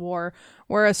after the war,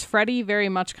 whereas Freddie very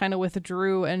much kind of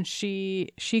withdrew and she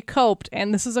coped.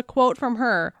 And this is a quote from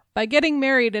her: by getting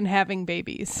married and having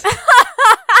babies.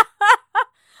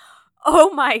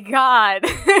 Oh my God.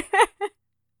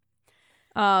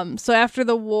 So after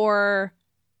the war,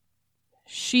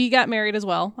 she got married as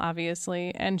well,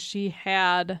 obviously, and she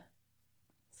had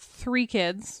 3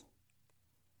 kids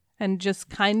and just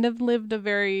kind of lived a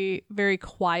very, very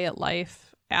quiet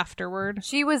life afterward.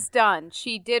 She was done.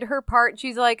 She did her part.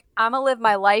 She's like, I'm gonna live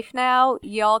my life now.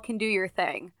 Y'all can do your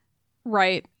thing.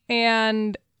 Right.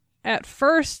 And at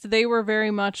first, they were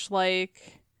very much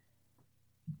like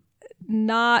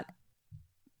they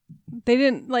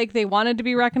didn't they wanted to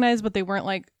be recognized, but they weren't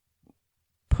like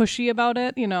pushy about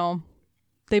it.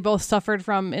 They both suffered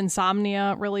from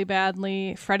insomnia really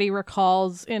badly. Freddie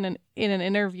recalls in an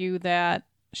interview that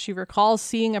she recalls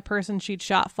seeing a person she'd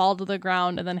shot fall to the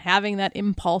ground and then having that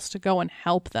impulse to go and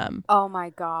help them. Oh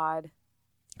my God.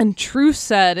 And Truce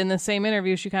said in the same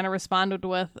interview, she kind of responded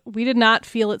with, "We did not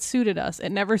feel it suited us.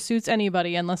 It never suits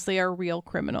anybody unless they are real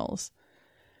criminals."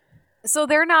 So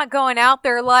they're not going out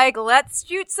there like, let's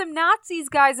shoot some Nazis,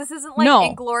 guys. This isn't like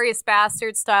Inglourious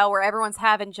Bastard style where everyone's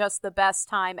having just the best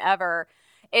time ever.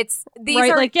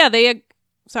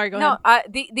 Sorry, go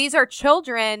ahead. These are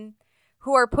children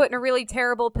who are put in a really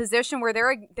terrible position where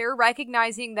they're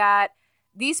recognizing that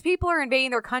these people are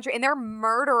invading their country and they're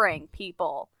murdering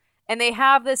people. And they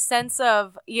have this sense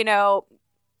of,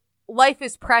 life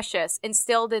is precious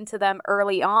instilled into them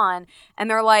early on. And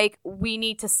they're like, we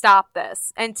need to stop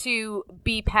this. And to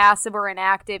be passive or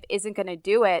inactive isn't going to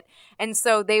do it. And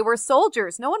so they were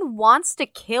soldiers. No one wants to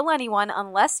kill anyone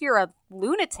unless you're a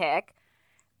lunatic.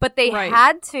 But they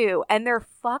had to. And they're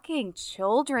fucking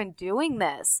children doing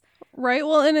this. Right.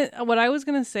 Well, and what I was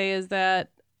going to say is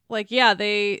that,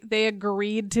 they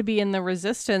agreed to be in the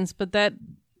resistance, but that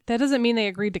doesn't mean they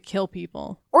agreed to kill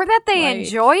people. Or that they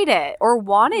enjoyed it or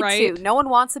wanted to. No one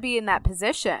wants to be in that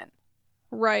position.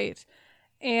 Right.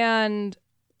 And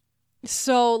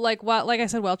so, like I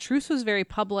said, Truce was very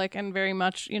public and very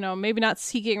much, maybe not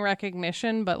seeking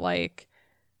recognition, but,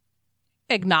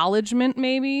 acknowledgement,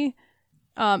 maybe.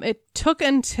 It took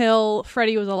until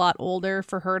Freddie was a lot older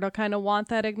for her to kind of want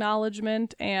that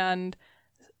acknowledgement. And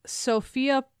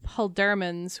Sophia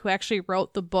Paldermans, who actually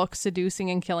wrote the book Seducing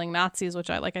and Killing Nazis, which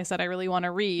I really want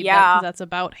to read. Yeah. Because that's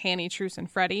about Hanny, Truce, and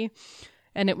Freddie.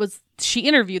 And she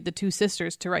interviewed the 2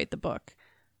 sisters to write the book.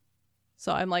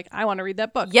 So I'm like, I want to read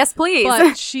that book. Yes, please.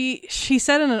 But she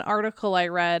said in an article I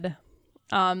read,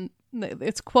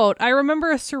 it's quote, "I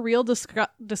remember a surreal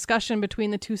discussion between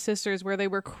the 2 sisters where they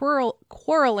were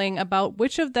quarreling about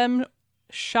which of them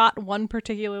shot one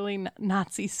particularly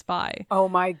Nazi spy." Oh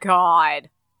my God.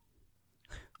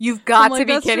 You've got to be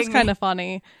kidding me. That's just kind of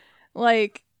funny.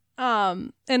 Like,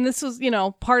 and this was,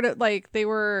 part of, like,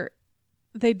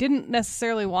 they didn't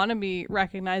necessarily want to be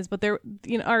recognized, but they're,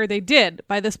 or they did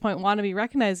by this point want to be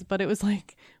recognized, but it was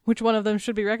like, which one of them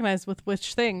should be recognized with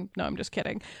which thing? No, I'm just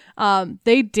kidding.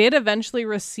 They did eventually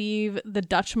receive the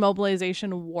Dutch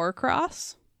Mobilization War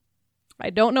Cross. I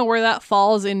don't know where that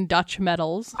falls in Dutch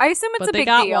medals. I assume it's a big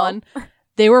deal. But they got one.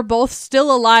 They were both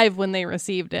still alive when they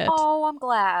received it. Oh, I'm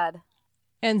glad.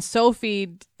 And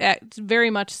Sophie very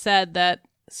much said that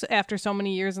after so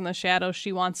many years in the shadows,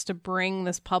 she wants to bring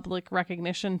this public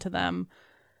recognition to them.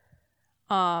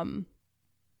 And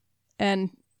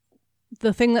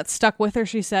the thing that stuck with her,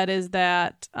 she said, is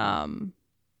that,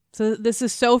 so this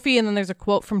is Sophie, and then there's a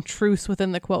quote from Truce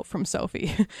within the quote from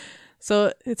Sophie.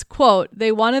 So it's, quote,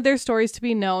 "They wanted their stories to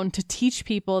be known to teach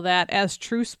people that, as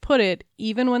Truce put it,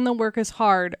 even when the work is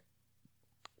hard,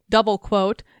 double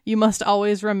quote, you must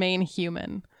always remain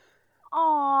human."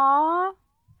 Aww.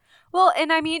 Well,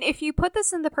 and I mean, if you put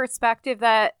this in the perspective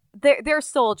that they're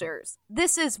soldiers,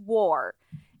 this is war,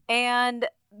 and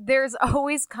there's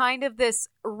always kind of this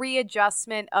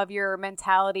readjustment of your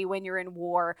mentality when you're in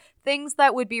war. Things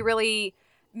that would be really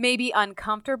maybe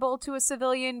uncomfortable to a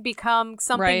civilian become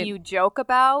something you joke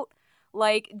about.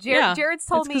 Like Jared's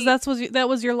told me, because that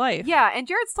was your life. Yeah, and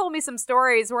Jared's told me some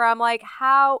stories where I'm like,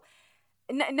 how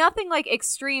nothing like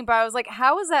extreme, but I was like,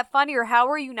 how is that funny, or how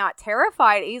are you not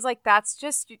terrified? He's like, that's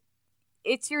just,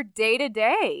 it's your day to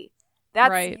day.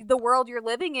 That's the world you're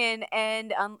living in,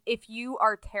 and if you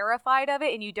are terrified of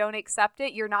it and you don't accept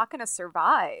it, you're not going to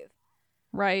survive.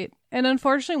 Right. And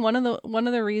unfortunately, one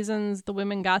of the reasons the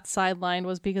women got sidelined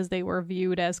was because they were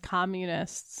viewed as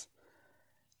communists.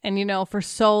 And, for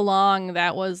so long,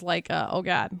 that was like, oh,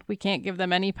 God, we can't give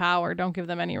them any power. Don't give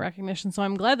them any recognition. So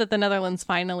I'm glad that the Netherlands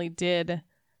finally did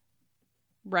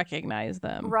recognize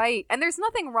them. Right. And there's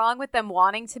nothing wrong with them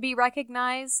wanting to be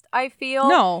recognized, I feel.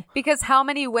 No. Because how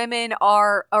many women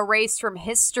are erased from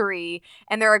history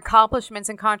and their accomplishments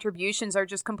and contributions are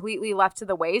just completely left to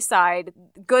the wayside?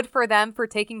 Good for them for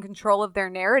taking control of their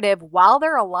narrative while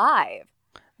they're alive.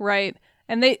 Right.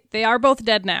 And they are both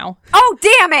dead now. Oh,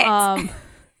 damn it!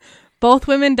 Both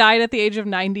women died at the age of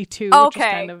 92, which is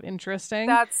kind of interesting.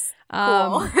 That's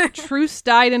cool. Truce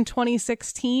died in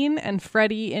 2016 and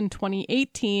Freddie in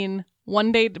 2018,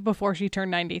 one day before she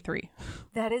turned 93.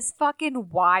 That is fucking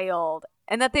wild.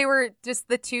 And that they were just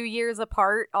the 2 years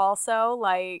apart also,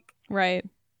 like... Right.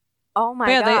 Oh my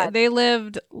God. They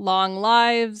lived long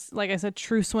lives. Like I said,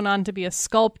 Truce went on to be a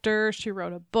sculptor. She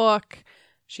wrote a book.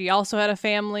 She also had a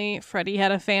family. Freddie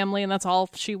had a family, and that's all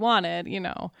she wanted,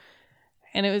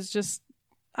 And it was just,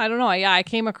 I don't know. I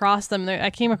came across them. I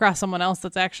came across someone else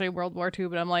that's actually World War II,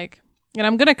 but I'm like, and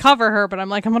I'm going to cover her, but I'm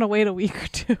like, I'm going to wait a week or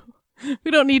two.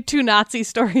 We don't need 2 Nazi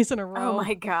stories in a row. Oh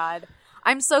my God.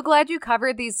 I'm so glad you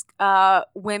covered these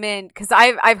women, because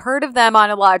I've heard of them on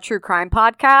a lot of true crime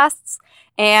podcasts,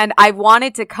 and I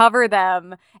wanted to cover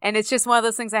them, and it's just one of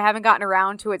those things I haven't gotten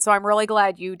around to it, so I'm really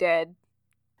glad you did.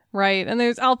 Right. And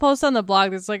I'll post on the blog,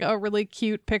 there's like a really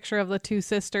cute picture of the 2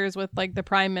 sisters with like the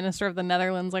Prime Minister of the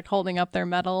Netherlands like holding up their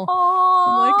medal. Aww.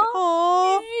 I'm like,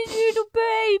 aww. Little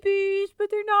babies, but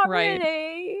they're not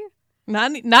really.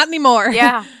 Not anymore.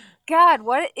 Yeah. God,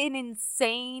 what an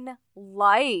insane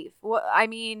life. I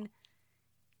mean,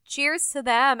 cheers to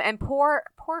them, and poor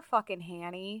fucking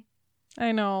Hanny.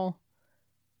 I know.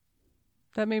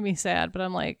 That made me sad, but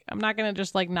I'm like, I'm not going to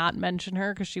just like not mention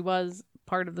her because she was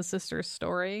part of the sisters'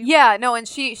 story. Yeah, no, and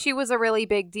she was a really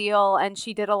big deal, and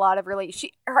she did a lot of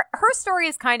her story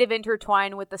is kind of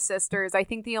intertwined with the sisters. I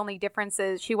think the only difference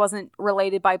is she wasn't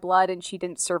related by blood and she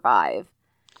didn't survive.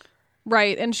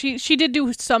 Right, and she did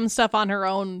do some stuff on her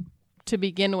own to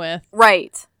begin with.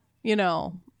 Right.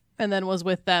 And then was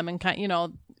with them and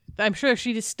I'm sure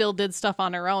she just still did stuff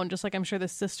on her own, just like I'm sure the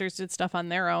sisters did stuff on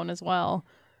their own as well.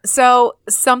 So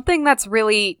something that's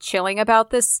really chilling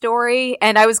about this story,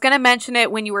 and I was going to mention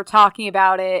it when you were talking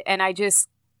about it, and I just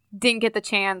didn't get the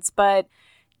chance, but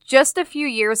just a few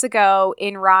years ago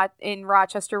in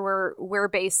Rochester, where we're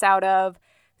based out of,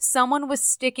 someone was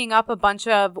sticking up a bunch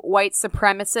of white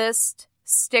supremacist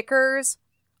stickers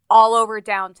all over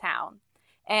downtown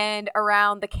and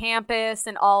around the campus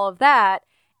and all of that.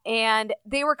 And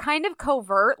they were kind of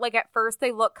covert. Like at first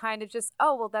they looked kind of just,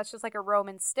 oh, well, that's just like a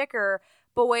Roman sticker.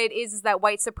 But what it is that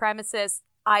white supremacists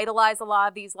idolize a lot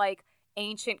of these like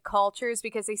ancient cultures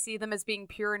because they see them as being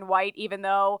pure and white, even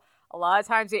though a lot of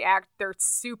times they're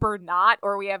super not,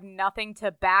 or we have nothing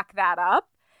to back that up.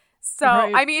 So,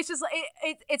 right. I mean, it's just,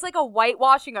 it's like a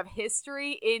whitewashing of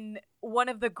history in one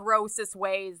of the grossest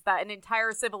ways, that an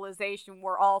entire civilization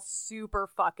were all super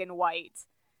fucking white.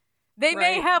 They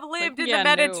may Right. have lived Like, in yeah, the no.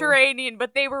 Mediterranean,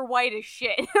 but they were white as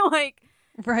shit. Like,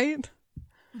 Right?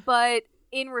 but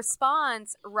in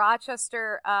response,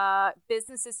 Rochester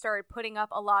businesses started putting up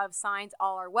a lot of signs,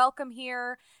 all are welcome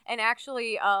here. And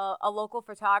actually, a local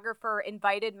photographer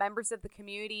invited members of the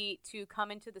community to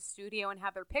come into the studio and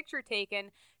have their picture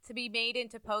taken to be made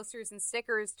into posters and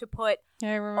stickers to put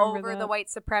Yeah, I remember over that. the white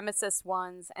supremacist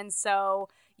ones. And so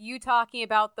you talking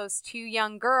about those two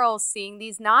young girls seeing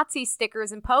these Nazi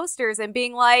stickers and posters and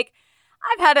being like,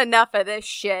 I've had enough of this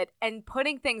shit, and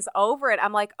putting things over it,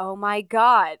 I'm like, oh my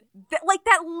God. That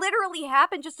literally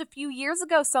happened just a few years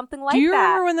ago, something like that. Do you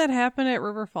remember when that happened at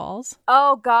River Falls?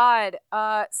 Oh God.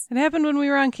 It happened when we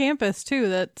were on campus too,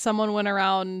 that someone went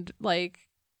around like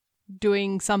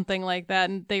doing something like that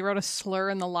and they wrote a slur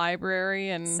in the library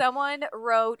and Someone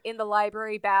wrote in the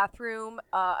library bathroom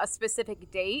a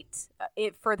specific date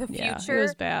for the future. Yeah, it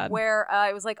was bad. Where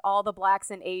it was like, all the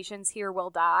blacks and Asians here will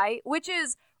die, which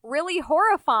is really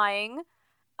horrifying.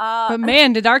 But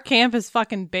man, did our campus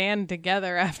fucking band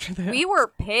together after that. We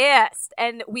were pissed,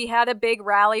 and we had a big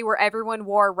rally where everyone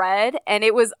wore red, and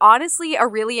it was honestly a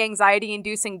really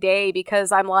anxiety-inducing day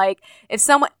because I'm like,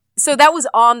 so that was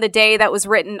on the day that was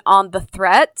written on the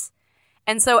threat,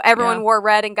 and so everyone wore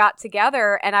red and got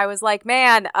together, and I was like,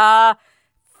 man,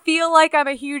 feel like I'm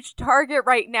a huge target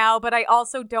right now, but I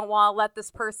also don't want to let this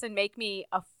person make me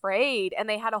afraid. And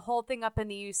they had a whole thing up in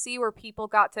the UC where people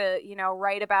got to,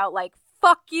 write about like,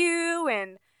 fuck you.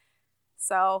 And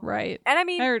so, right. And I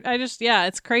mean,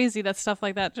 it's crazy that stuff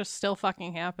like that just still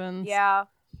fucking happens. Yeah.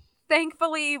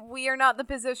 Thankfully, we are not in the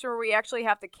position where we actually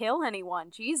have to kill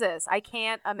anyone. Jesus, I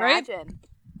can't imagine. Right?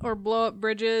 Or blow up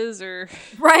bridges or...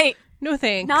 Right. No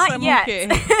thanks. Not I'm yet.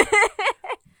 Okay.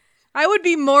 I would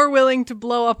be more willing to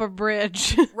blow up a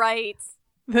bridge Right.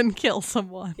 than kill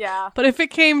someone. Yeah. But if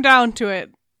it came down to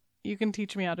it, you can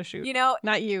teach me how to shoot. You know,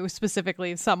 not you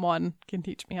specifically, someone can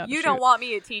teach me how to shoot. You don't want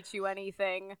me to teach you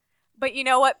anything. But you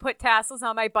know what? Put tassels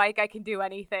on my bike, I can do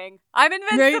anything. I'm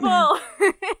invincible.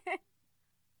 Right.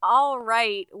 All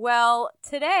right. Well,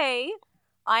 today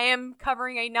I am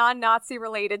covering a non-Nazi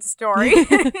related story.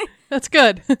 That's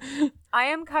good. I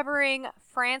am covering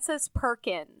Frances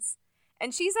Perkins.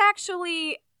 And she's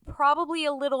actually probably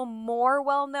a little more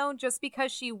well-known just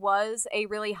because she was a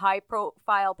really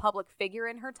high-profile public figure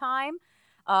in her time.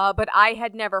 But I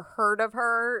had never heard of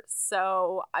her,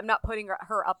 so I'm not putting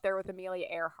her up there with Amelia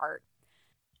Earhart.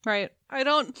 Right.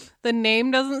 The name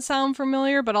doesn't sound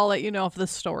familiar, but I'll let you know if the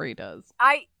story does.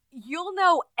 You'll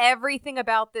know everything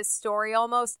about this story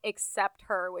almost except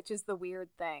her, which is the weird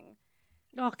thing.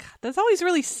 Oh, God, that's always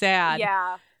really sad.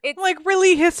 Yeah. It's like,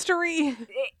 really, history?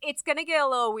 It's going to get a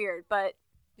little weird, but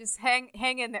just hang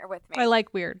in there with me. I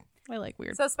like weird.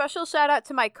 So special shout out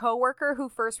to my coworker who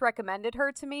first recommended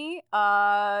her to me.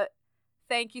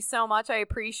 Thank you so much. I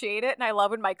appreciate it. And I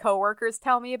love when my coworkers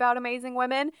tell me about amazing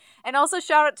women. And also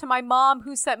shout out to my mom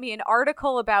who sent me an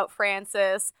article about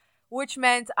Frances, which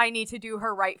meant I need to do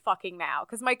her right fucking now.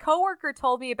 Because my coworker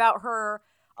told me about her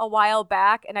a while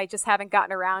back and I just haven't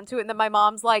gotten around to it. And then my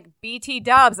mom's like, BT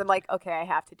dubs. I'm like, okay, I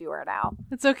have to do her now.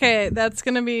 It's okay. That's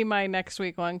going to be my next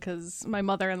week one because my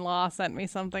mother-in-law sent me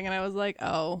something and I was like,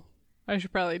 oh, I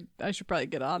should probably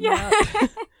get on that.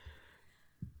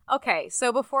 Okay,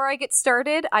 so before I get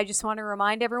started, I just want to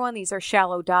remind everyone these are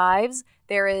shallow dives.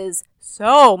 There is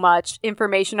so much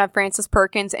information on Frances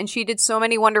Perkins and she did so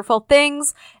many wonderful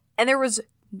things. And there was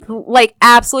like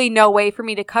absolutely no way for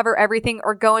me to cover everything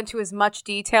or go into as much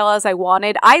detail as I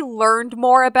wanted. I learned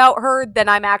more about her than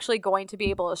I'm actually going to be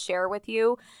able to share with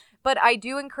you. But I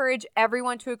do encourage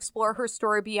everyone to explore her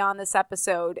story beyond this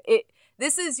episode.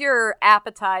 This is your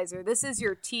appetizer. This is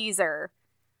your teaser.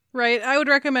 Right. I would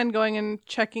recommend going and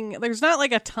checking. There's not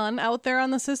like a ton out there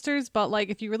on the sisters, but like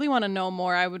if you really want to know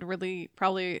more, I would really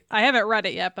probably, I haven't read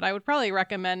it yet, but I would probably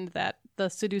recommend the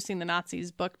Seducing the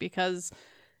Nazis book because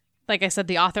like I said,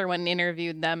 the author went and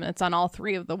interviewed them and it's on all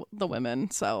three of the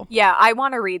women. So yeah, I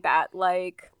want to read that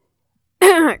like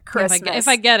Christmas. If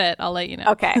I get it, I'll let you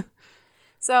know. Okay.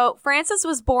 So Frances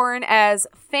was born as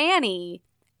Fanny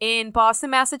in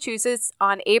Boston, Massachusetts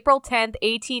on April 10th,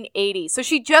 1880. So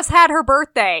she just had her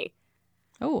birthday.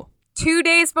 Oh. 2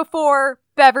 days before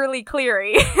Beverly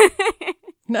Cleary.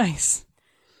 Nice.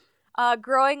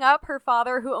 Growing up, her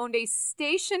father, who owned a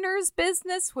stationer's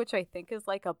business, which I think is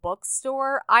like a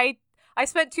bookstore. I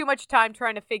spent too much time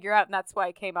trying to figure out, and that's what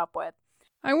I came up with.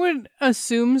 I would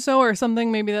assume so, or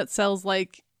something maybe that sells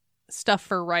like stuff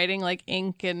for writing, like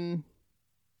ink and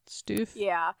stuff.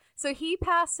 Yeah. So he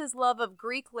passed his love of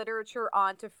Greek literature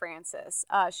on to Frances.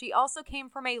 She also came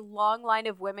from a long line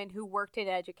of women who worked in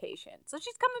education. So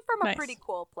she's coming from a pretty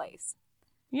cool place.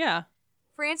 Yeah.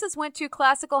 Frances went to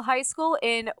classical high school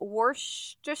in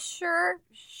Worcestershire.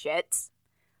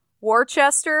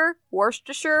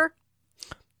 Worcestershire.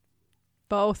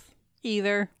 Both.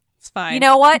 Either. It's fine. You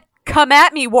know what? Come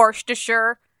at me,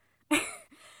 Worcestershire.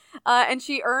 And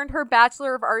she earned her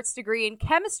Bachelor of Arts degree in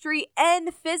chemistry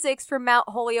and physics from Mount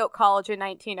Holyoke College in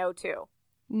 1902.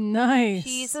 Nice.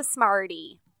 She's a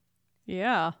smarty.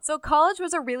 Yeah. So college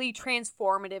was a really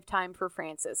transformative time for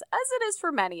Frances, as it is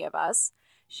for many of us.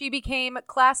 She became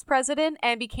class president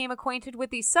and became acquainted with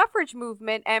the suffrage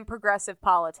movement and progressive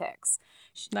politics.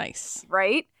 Nice.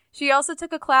 Right? She also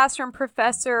took a class from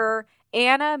Professor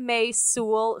Anna May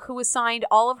Sewell, who assigned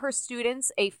all of her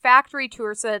students a factory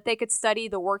tour so that they could study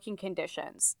the working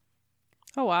conditions.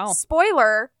 Oh, wow.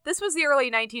 Spoiler, this was the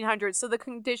early 1900s, so the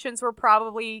conditions were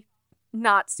probably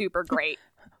not super great.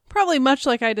 Probably much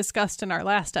like I discussed in our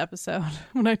last episode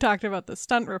when I talked about the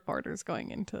stunt reporters going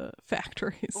into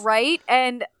factories. Right?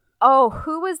 And,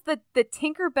 who was the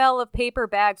Tinkerbell of paper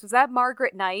bags? Was that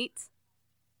Margaret Knight?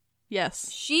 Yes.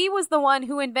 She was the one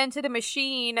who invented a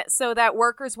machine so that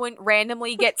workers wouldn't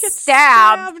randomly get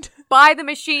stabbed by the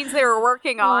machines they were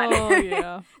working on. Oh,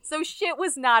 yeah. So shit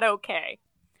was not okay.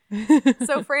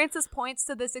 So Frances points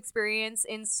to this experience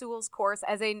in Sewell's course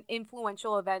as an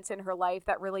influential event in her life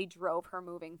that really drove her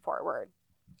moving forward.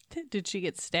 Did she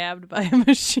get stabbed by a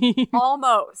machine?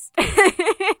 Almost.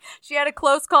 She had a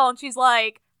close call and she's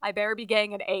like, I better be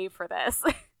getting an A for this.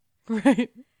 Right.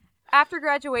 After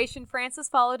graduation, Frances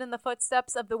followed in the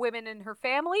footsteps of the women in her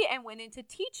family and went into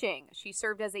teaching. She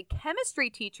served as a chemistry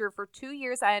teacher for 2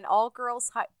 years at an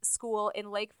all-girls school in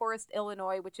Lake Forest,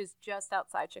 Illinois, which is just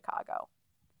outside Chicago.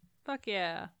 Fuck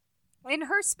yeah. In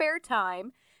her spare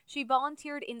time, she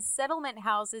volunteered in settlement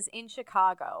houses in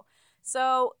Chicago.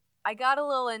 So I got a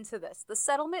little into this. The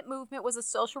settlement movement was a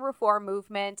social reform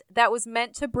movement that was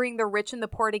meant to bring the rich and the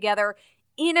poor together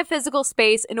in a physical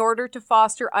space in order to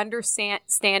foster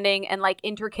understanding and like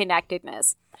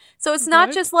interconnectedness. So it's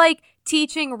not just like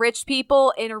teaching rich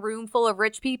people in a room full of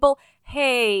rich people,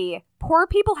 hey, poor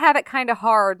people have it kind of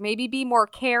hard, maybe be more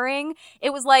caring.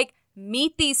 It was like,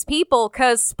 meet these people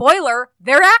because, spoiler,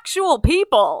 they're actual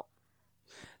people.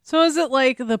 So is it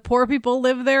like the poor people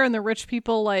live there and the rich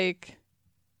people like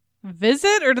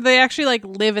visit, or do they actually like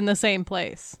live in the same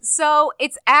place? So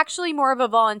it's actually more of a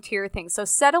volunteer thing. So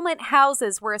settlement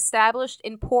houses were established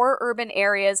in poor urban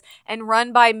areas and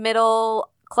run by middle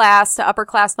class to upper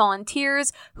class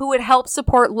volunteers who would help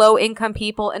support low income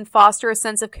people and foster a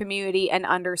sense of community and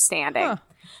understanding. Huh.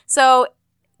 So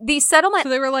the settlement... So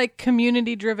they were like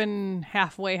community-driven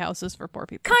halfway houses for poor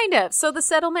people. Kind of. So the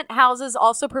settlement houses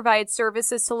also provide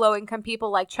services to low-income people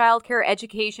like childcare,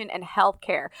 education, and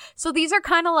healthcare. So these are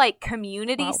kind of like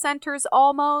community centers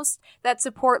almost that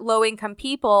support low-income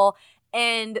people,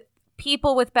 and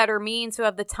people with better means who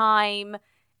have the time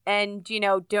and, you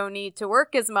know, don't need to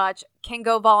work as much can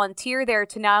go volunteer there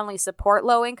to not only support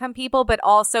low-income people, but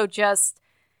also just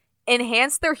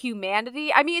enhance their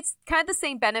humanity. I mean, it's kind of the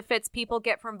same benefits people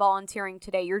get from volunteering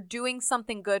today. You're doing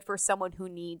something good for someone who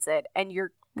needs it, and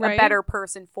you're a better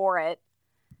person for it.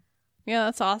 Yeah,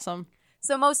 that's awesome.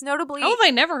 So most notably... How have I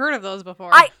never heard of those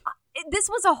before? This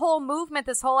was a whole movement,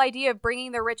 this whole idea of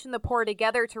bringing the rich and the poor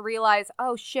together to realize,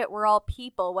 oh shit, we're all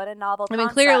people. What a novel concept. I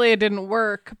mean, clearly it didn't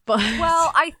work, but...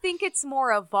 Well, I think it's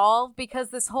more evolved because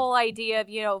this whole idea of,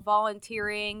 you know,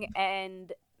 volunteering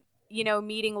and... you know,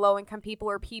 meeting low-income people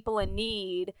or people in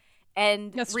need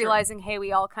and That's realizing, hey,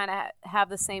 we all kind of have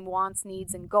the same wants,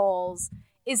 needs, and goals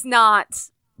is not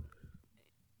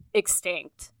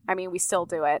extinct. I mean, we still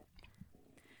do it.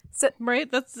 So, right?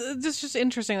 That's just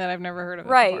interesting that I've never heard of it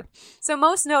before. So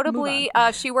most notably,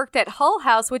 she worked at Hull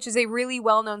House, which is a really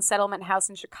well-known settlement house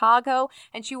in Chicago,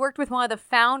 and she worked with one of the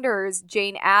founders,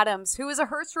 Jane Addams, who is a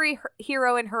history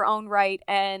hero in her own right,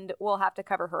 and we'll have to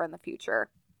cover her in the future.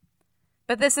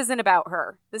 But this isn't about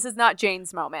her. This is not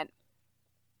Jane's moment.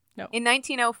 No. In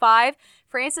 1905,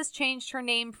 Frances changed her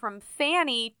name from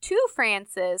Fanny to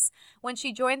Frances when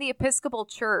she joined the Episcopal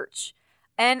Church.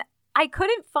 And I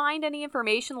couldn't find any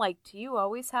information like, do you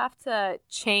always have to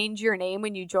change your name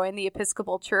when you join the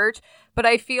Episcopal Church? But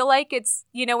I feel like it's,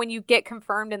 you know, when you get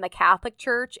confirmed in the Catholic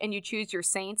Church and you choose your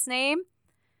saint's name.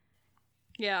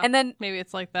 Yeah. And then maybe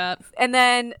it's like that. And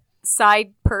then...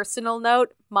 side personal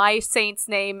note, my saint's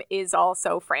name is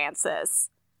also Francis.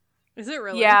 Is it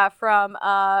really? Yeah, from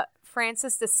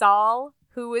Francis de Sales,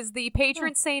 who is the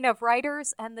patron saint of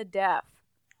writers and the deaf.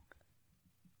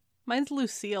 Mine's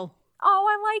Lucille. Oh,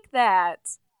 I like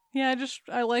that. Yeah,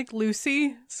 I like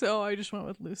Lucy, so I just went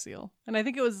with Lucille. And I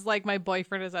think it was like my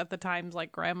boyfriend is at the time's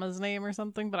like grandma's name or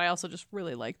something, but I also just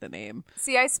really like the name.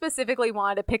 See, I specifically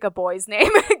wanted to pick a boy's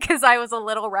name because I was a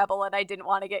little rebel and I didn't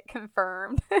want to get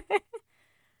confirmed.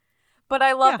 But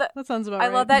I love that sounds about I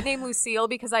right. love that name Lucille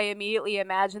because I immediately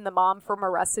imagine the mom from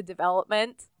Arrested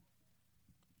Development.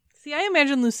 See, I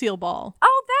imagine Lucille Ball.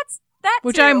 Oh, that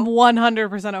which too. I'm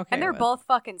 100% okay And they're with. both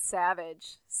fucking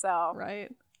savage. So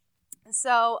Right.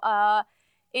 So,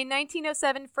 in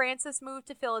 1907, Frances moved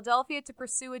to Philadelphia to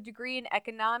pursue a degree in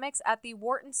economics at the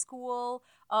Wharton School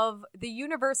of the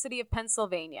University of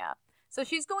Pennsylvania. So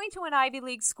she's going to an Ivy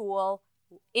League school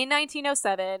in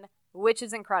 1907, which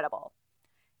is incredible.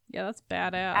 Yeah, that's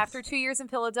badass. After 2 years in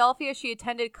Philadelphia, she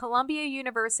attended Columbia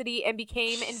University and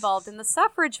became involved in the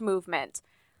suffrage movement.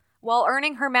 While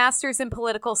earning her master's in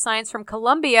political science from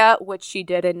Columbia, which she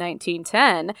did in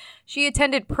 1910, she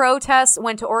attended protests,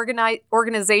 went to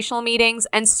organizational meetings,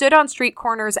 and stood on street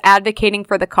corners advocating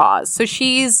for the cause. So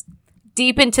she's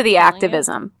deep into the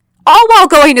activism. All while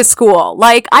going to school.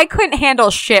 Like, I couldn't handle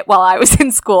shit while I was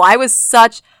in school. I was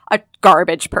such a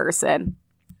garbage person.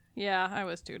 Yeah, I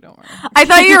was too, don't worry. I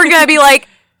thought you were going to be like,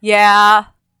 yeah,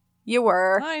 you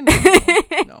were. I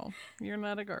know. No, you're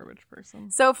not a garbage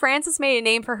person. So Frances made a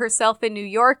name for herself in New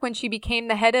York when she became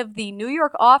the head of the New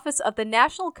York office of the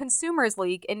National Consumers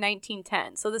League in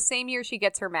 1910. So the same year she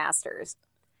gets her master's.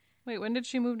 Wait, when did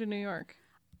she move to New York?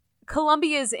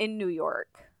 Columbia's in New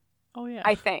York. Oh, yeah.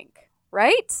 I think.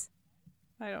 Right?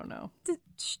 I don't know.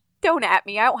 Don't at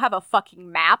me. I don't have a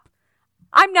fucking map.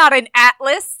 I'm not an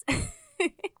atlas.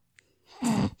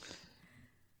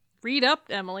 Read up,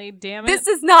 Emily. Damn it. This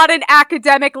is not an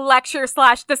academic lecture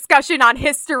 / discussion on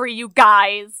history, you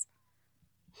guys.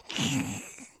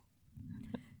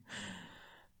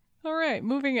 All right,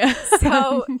 moving on.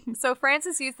 So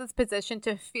Frances used this position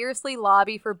to fiercely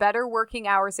lobby for better working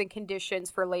hours and conditions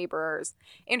for laborers.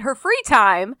 In her free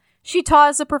time, she taught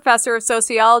as a professor of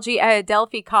sociology at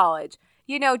Adelphi College.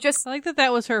 You know, just I like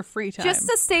that was her free time. Just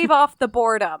to stave off the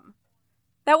boredom.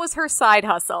 That was her side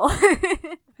hustle.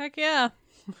 Heck yeah.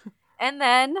 And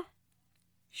then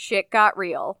shit got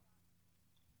real.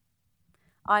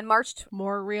 On March...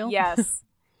 More real? Yes.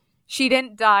 She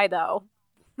didn't die, though.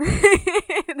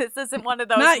 This isn't one of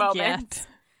those Not moments. Yet.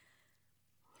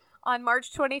 On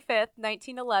March 25th,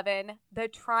 1911, the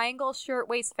Triangle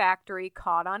Shirtwaist Factory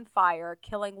caught on fire,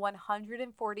 killing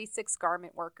 146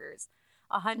 garment workers.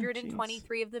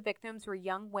 123 of the victims were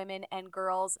young women and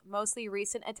girls, mostly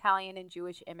recent Italian and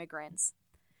Jewish immigrants.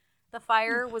 The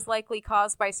fire was likely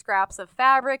caused by scraps of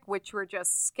fabric, which were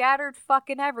just scattered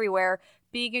fucking everywhere,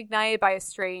 being ignited by a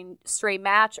stray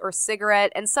match or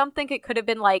cigarette, and some think it could have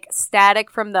been like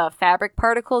static from the fabric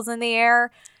particles in the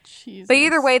air. Jesus. But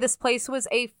either way, this place was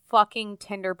a fucking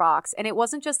tinderbox, and it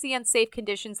wasn't just the unsafe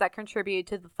conditions that contributed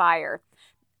to the fire.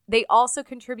 They also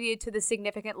contributed to the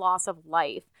significant loss of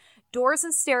life. Doors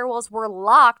and stairwells were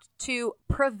locked to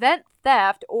prevent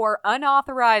theft or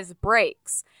unauthorized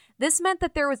breaks. This meant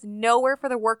that there was nowhere for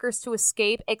the workers to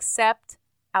escape except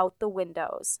out the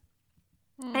windows.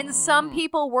 And some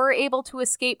people were able to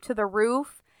escape to the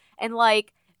roof and,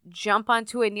 like, jump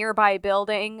onto a nearby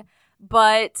building.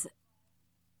 But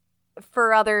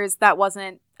for others, that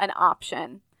wasn't an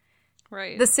option.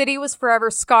 Right. The city was forever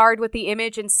scarred with the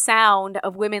image and sound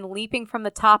of women leaping from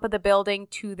the top of the building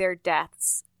to their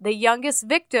deaths. The youngest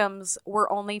victims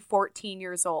were only 14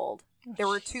 years old. There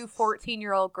were two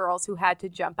 14-year-old girls who had to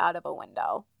jump out of a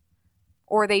window.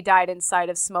 Or they died inside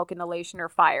of smoke inhalation or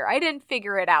fire. I didn't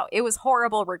figure it out. It was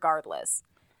horrible regardless.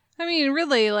 I mean,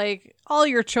 really, like, all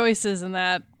your choices in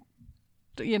that,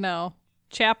 you know,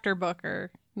 chapter book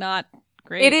are not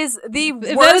great. It is the worst.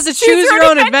 If that is a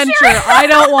choose-your-own adventure, I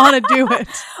don't want to do it.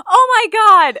 Oh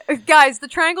my god. Guys, the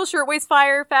Triangle Shirtwaist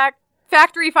Fire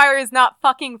Factory Fire is not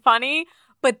fucking funny,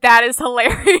 but that is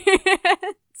hilarious.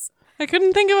 I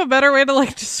couldn't think of a better way to,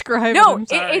 like, describe it. I'm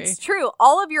sorry. It's true.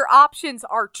 All of your options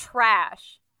are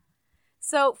trash.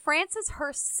 So Frances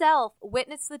herself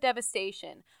witnessed the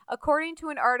devastation. According to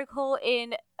an article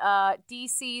in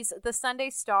DC's The Sunday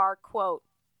Star, quote,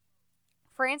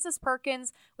 Frances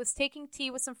Perkins was taking tea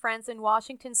with some friends in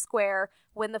Washington Square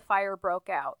when the fire broke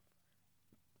out.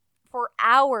 For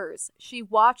hours, she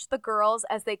watched the girls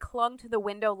as they clung to the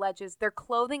window ledges, their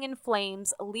clothing in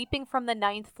flames, leaping from the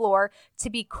 9th floor to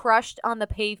be crushed on the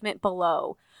pavement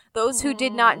below. Those who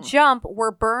did not jump were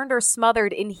burned or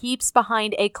smothered in heaps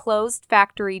behind a closed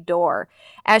factory door.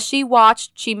 As she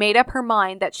watched, she made up her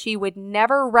mind that she would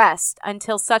never rest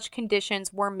until such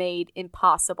conditions were made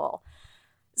impossible.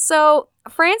 So,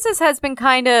 Frances has been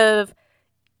kind of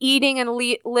eating and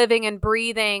living and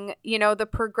breathing, the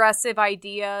progressive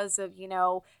ideas of,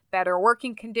 better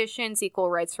working conditions,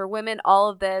 equal rights for women, all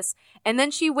of this. And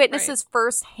then she witnesses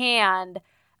firsthand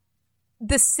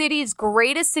the city's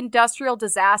greatest industrial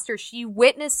disaster. She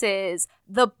witnesses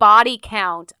the body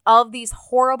count of these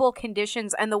horrible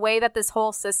conditions and the way that this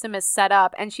whole system is set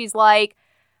up. And she's like,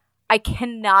 I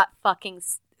cannot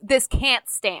this can't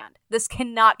stand. This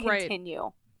cannot continue.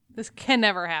 Right. This can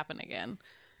never happen again.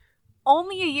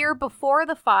 Only a year before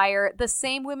the fire, the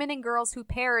same women and girls who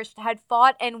perished had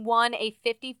fought and won a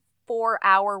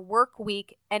 54-hour work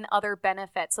week and other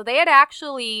benefits. So they had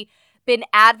actually been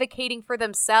advocating for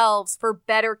themselves for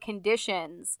better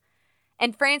conditions.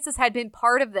 And Frances had been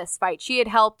part of this fight. She had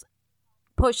helped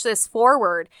push this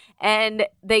forward, and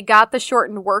they got the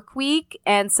shortened work week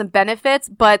and some benefits,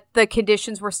 but the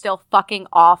conditions were still fucking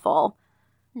awful.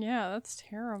 Yeah, that's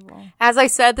terrible. As I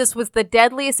said, this was the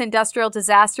deadliest industrial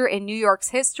disaster in New York's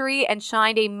history and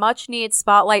shined a much-needed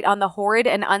spotlight on the horrid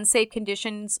and unsafe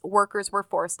conditions workers were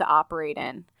forced to operate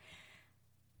in.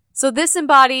 So this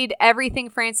embodied everything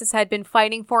Frances had been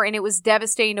fighting for, and it was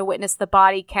devastating to witness the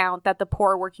body count that the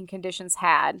poor working conditions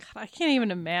had. God, I can't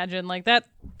even imagine. Like, that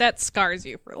scars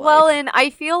you for life. Well, and I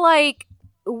feel like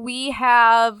we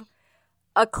have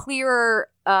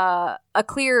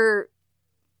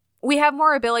we have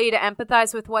more ability to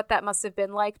empathize with what that must have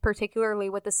been like, particularly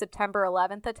with the September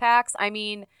 11th attacks. I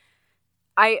mean,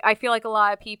 I feel like a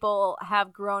lot of people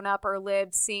have grown up or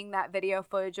lived seeing that video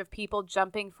footage of people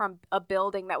jumping from a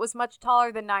building that was much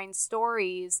taller than 9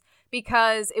 stories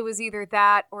because it was either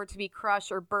that or to be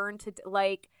crushed or burned to,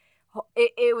 like,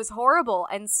 it was horrible.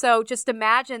 And so just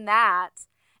imagine that.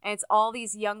 And it's all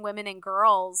these young women and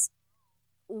girls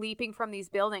leaping from these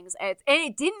buildings. And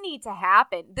it didn't need to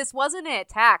happen. This wasn't an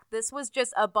attack. This was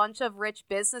just a bunch of rich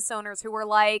business owners who were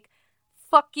like,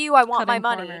 fuck you, I want my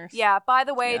money. Corners. Yeah, by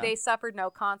the way, they suffered no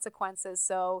consequences,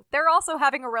 so they're also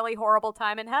having a really horrible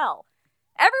time in hell.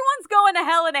 Everyone's going to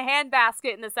hell in a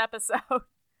handbasket in this episode.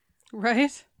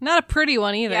 Right? Not a pretty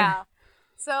one either. Yeah.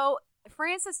 So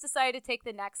Frances decided to take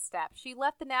the next step. She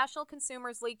left the National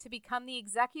Consumers League to become the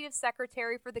executive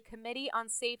secretary for the Committee on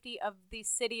Safety of the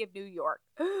City of New York.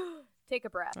 Take a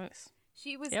breath. Nice.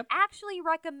 She was actually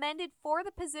recommended for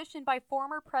the position by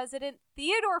former President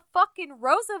Theodore fucking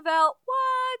Roosevelt.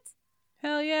 What?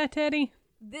 Hell yeah, Teddy.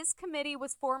 This committee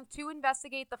was formed to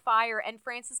investigate the fire, and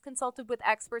Frances consulted with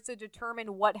experts to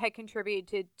determine what had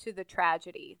contributed to the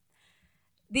tragedy.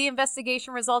 The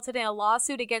investigation resulted in a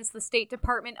lawsuit against the State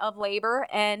Department of Labor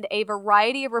and a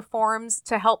variety of reforms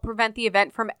to help prevent the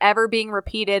event from ever being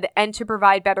repeated and to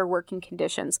provide better working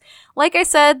conditions. Like I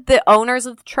said, the owners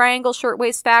of the Triangle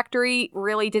Shirtwaist Factory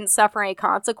really didn't suffer any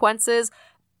consequences,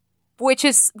 which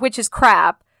is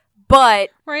crap. But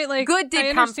right, like, good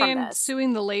did come from this.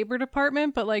 Suing the Labor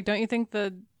Department, but like, don't you think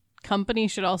the company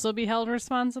should also be held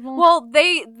responsible? Well,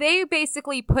 they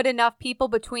basically put enough people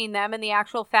between them and the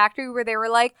actual factory where they were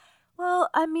like, well,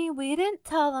 I mean, we didn't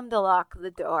tell them to lock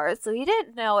the doors, so we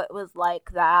didn't know it was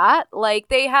like that. Like,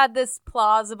 they had this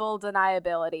plausible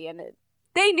deniability, and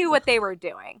they knew what they were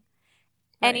doing.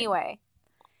 Right. Anyway,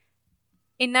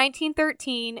 in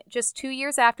 1913, just 2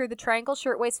 years after the Triangle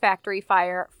Shirtwaist Factory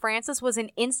fire, Frances was an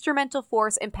instrumental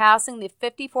force in passing the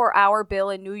 54-hour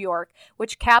bill in New York,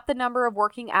 which capped the number of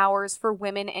working hours for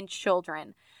women and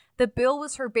children. The bill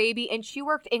was her baby, and she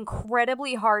worked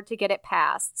incredibly hard to get it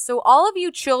passed. So all of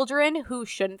you children who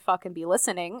shouldn't fucking be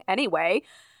listening anyway,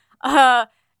 can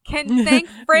thank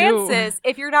Frances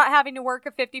if you're not having to work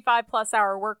a 55-plus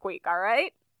hour work week, all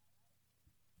right?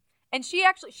 And she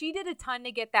did a ton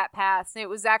to get that passed. And it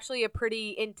was actually a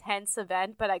pretty intense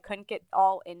event, but I couldn't get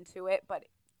all into it. But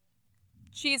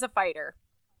she's a fighter.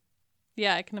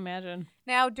 Yeah, I can imagine.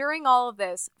 Now, during all of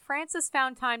this, Frances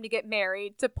found time to get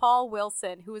married to Paul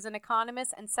Wilson, who was an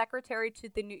economist and secretary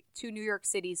to New York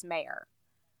City's mayor.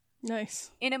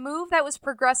 Nice. In a move that was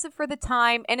progressive for the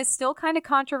time and is still kind of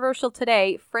controversial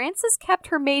today, Frances kept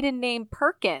her maiden name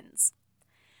Perkins.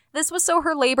 This was so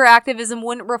her labor activism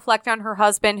wouldn't reflect on her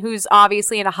husband, who's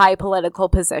obviously in a high political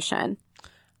position.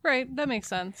 Right, that makes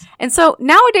sense. And so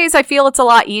nowadays I feel it's a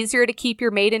lot easier to keep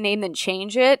your maiden name than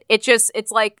change it.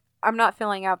 It's like, I'm not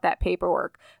filling out that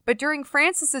paperwork. But during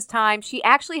Frances's time, she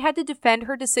actually had to defend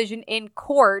her decision in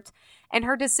court, and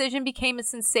her decision became a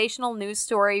sensational news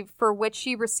story for which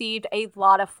she received a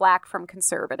lot of flack from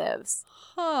conservatives.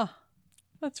 Huh.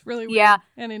 That's really weird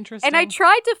and interesting. And I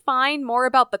tried to find more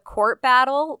about the court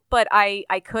battle, but I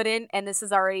couldn't, and this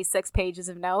is already 6 pages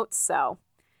of notes, so.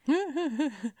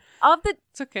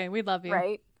 It's okay, we love you.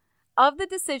 Right. Of the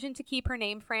decision to keep her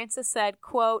name, Frances said,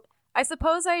 quote, I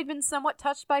suppose I had been somewhat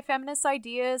touched by feminist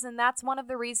ideas, and that's one of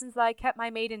the reasons that I kept my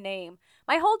maiden name.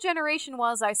 My whole generation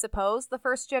was, I suppose, the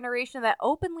first generation that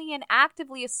openly and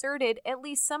actively asserted, at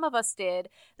least some of us did,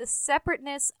 the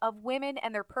separateness of women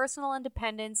and their personal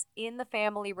independence in the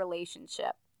family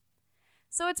relationship.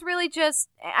 So it's really just,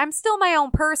 I'm still my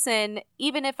own person,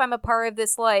 even if I'm a part of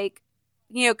this,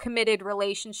 committed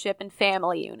relationship and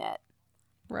family unit.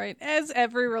 Right. As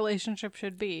every relationship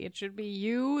should be. It should be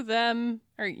you, them,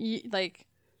 or you,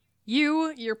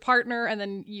 your partner, and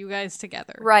then you guys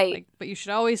together. Right. But you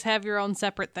should always have your own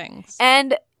separate things.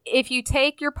 And if you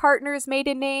take your partner's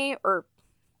maiden name, or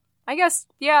I guess,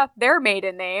 their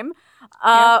maiden name,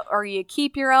 or you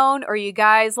keep your own, or you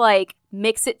guys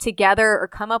mix it together or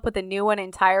come up with a new one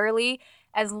entirely,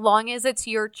 as long as it's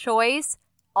your choice,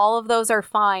 all of those are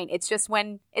fine. It's just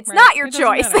when it's not your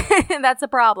choice. That's a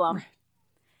problem. Right.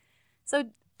 So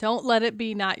don't let it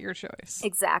be not your choice.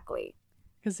 Exactly.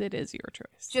 Because it is your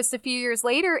choice. Just a few years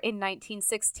later, in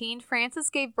 1916, Frances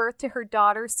gave birth to her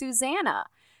daughter, Susanna.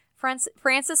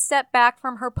 Frances stepped back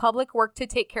from her public work to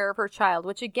take care of her child,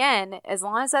 which again, as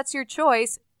long as that's your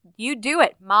choice, you do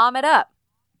it. Mom it up.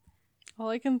 All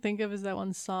I can think of is that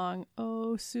one song,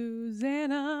 "Oh,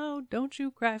 Susanna, don't you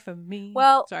cry for me."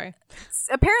 Well, sorry.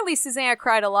 Apparently Susanna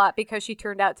cried a lot because she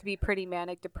turned out to be pretty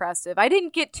manic depressive. I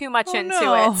didn't get too much into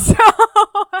it. So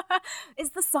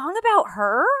is the song about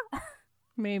her?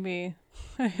 Maybe.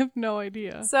 I have no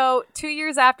idea. So 2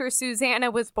 years after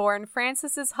Susanna was born,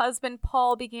 Frances's husband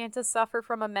Paul began to suffer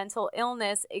from a mental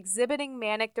illness, exhibiting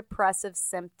manic depressive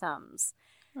symptoms.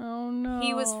 Oh, no.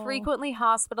 He was frequently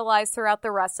hospitalized throughout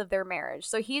the rest of their marriage.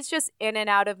 So he's just in and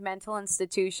out of mental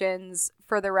institutions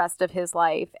for the rest of his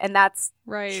life. And that's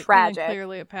tragic. And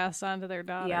clearly it passed on to their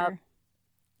daughter. Yep.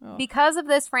 Oh. Because of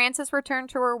this, Frances returned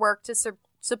to her work to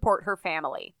support her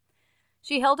family.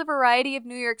 She held a variety of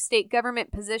New York State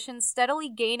government positions, steadily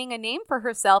gaining a name for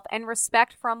herself and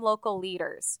respect from local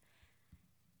leaders.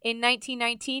 In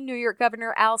 1919, New York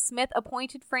Governor Al Smith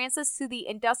appointed Frances to the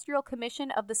Industrial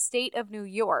Commission of the State of New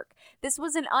York. This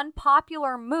was an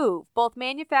unpopular move. Both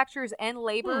manufacturers and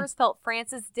laborers felt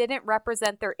Frances didn't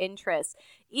represent their interests.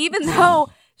 Even though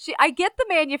I get the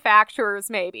manufacturers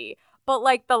maybe, but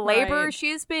the laborers,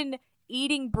 she's been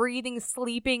eating, breathing,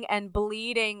 sleeping, and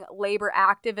bleeding labor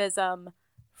activism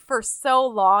for so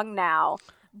long now.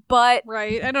 But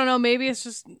right. I don't know. Maybe it's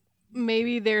just...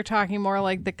 Maybe they're talking more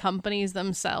like the companies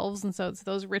themselves, and so it's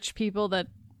those rich people that,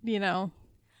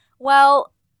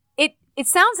 Well, it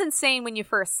sounds insane when you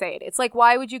first say it. It's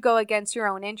why would you go against your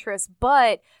own interests?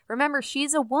 But remember,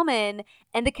 she's a woman,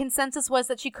 and the consensus was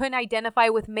that she couldn't identify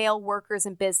with male workers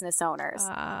and business owners.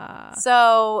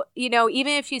 So, even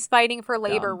if she's fighting for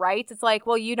labor rights, it's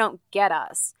well, you don't get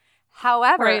us.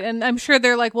 However... Right, and I'm sure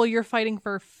they're well, you're fighting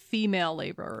for female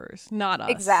laborers, not us.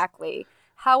 Exactly.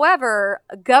 However,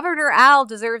 Governor Al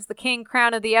deserves the king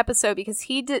crown of the episode because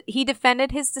he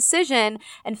defended his decision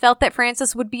and felt that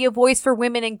Frances would be a voice for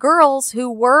women and girls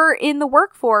who were in the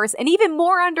workforce and even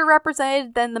more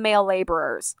underrepresented than the male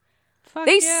laborers.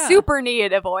 They super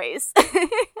needed a voice.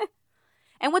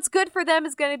 And what's good for them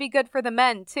is going to be good for the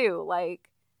men, too.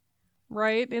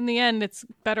 Right? In the end, it's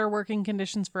better working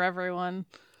conditions for everyone.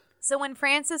 So when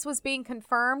Frances was being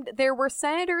confirmed, there were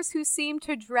senators who seemed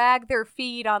to drag their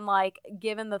feet on,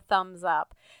 giving the thumbs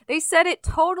up. They said it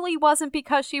totally wasn't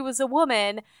because she was a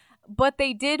woman, but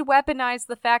they did weaponize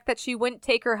the fact that she wouldn't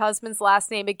take her husband's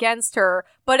last name against her.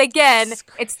 But again,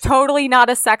 it's totally not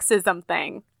a sexism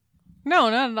thing. No,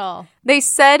 not at all. They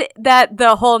said that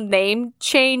the whole name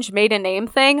change, maiden name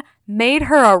thing, made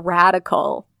her a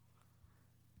radical.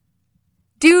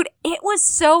 Dude, it was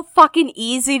so fucking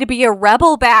easy to be a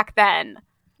rebel back then.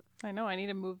 I know, I need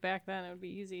to move back then. It would be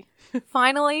easy.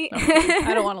 Finally. No,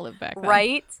 I don't want to live back then.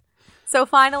 Right? So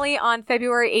finally, on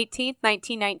February 18th,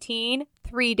 1919,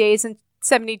 3 days and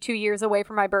 72 years away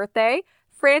from my birthday,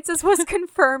 Frances was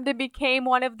confirmed and became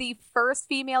one of the first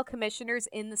female commissioners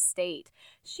in the state.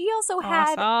 She also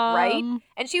had, right?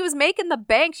 And she was making the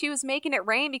bank. She was making it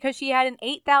rain because she had an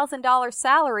 $8,000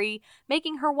 salary,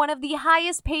 making her one of the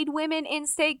highest paid women in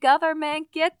state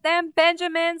government. Get them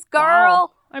Benjamins, girl.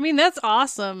 Wow. I mean, that's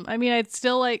awesome. I mean, I'd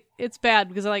still it's bad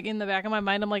because in the back of my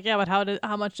mind, I'm yeah, but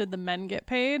how much did the men get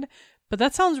paid? But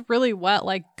that sounds really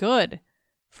good.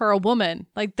 For a woman.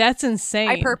 That's insane.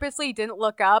 I purposely didn't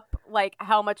look up,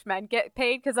 how much men get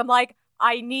paid, because I'm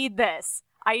I need this.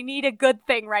 I need a good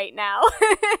thing right now.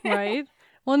 Right?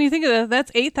 Well, and you think of that,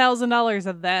 that's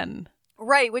 $8,000 then.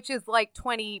 Right, which is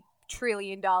 $20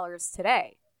 trillion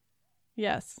today.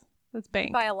 Yes. That's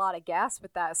bank. Buy a lot of gas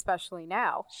with that, especially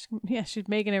now. Yeah, she's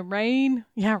making it rain.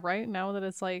 Yeah, right. Now that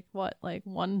it's like, what, like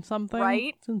 1 something?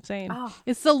 Right? It's insane. Oh.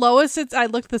 It's the lowest I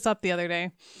looked this up the other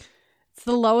day. It's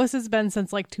the lowest it's been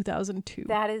since like 2002.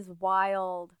 That is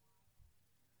wild.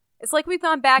 It's like we've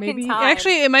gone back in time.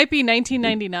 Actually, it might be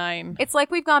 1999. It's like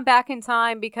we've gone back in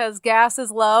time because gas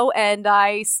is low and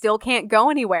I still can't go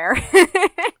anywhere.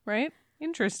 Right?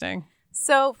 Interesting.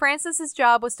 So Frances's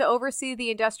job was to oversee the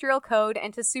industrial code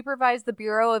and to supervise the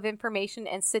Bureau of Information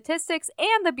and Statistics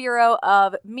and the Bureau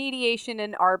of Mediation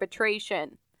and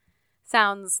Arbitration.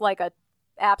 Sounds like a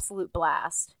absolute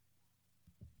blast.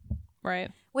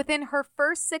 Right. Within her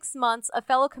first 6 months, a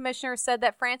fellow commissioner said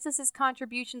that Frances's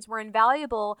contributions were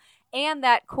invaluable and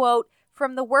that, quote,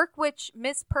 "From the work which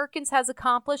Miss Perkins has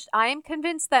accomplished, I am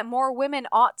convinced that more women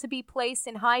ought to be placed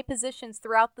in high positions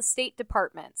throughout the state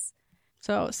departments."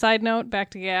 So, side note,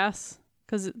 back to gas,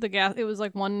 because the gas, it was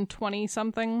like 120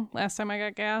 something last time I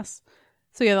got gas.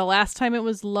 So yeah, the last time it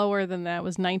was lower than that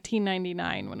was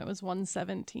 1999 when it was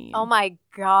 117. Oh my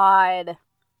God.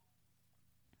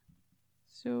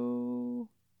 So,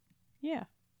 yeah.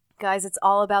 Guys, it's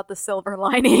all about the silver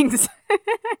linings.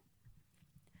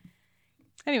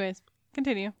 Anyways,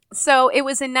 continue. So it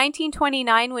was in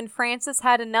 1929 when Frances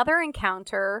had another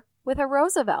encounter with a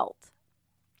Roosevelt.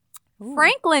 Ooh.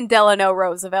 Franklin Delano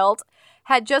Roosevelt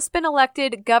had just been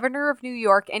elected governor of New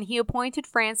York, and he appointed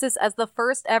Frances as the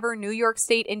first ever New York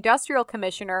State Industrial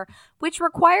Commissioner, which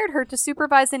required her to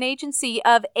supervise an agency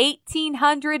of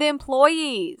 1,800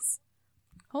 employees.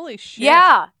 Holy shit.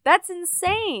 Yeah, that's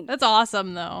insane. That's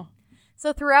awesome, though.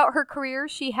 So throughout her career,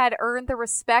 she had earned the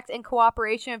respect and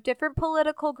cooperation of different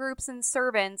political groups and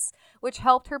servants, which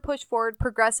helped her push forward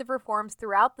progressive reforms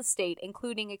throughout the state,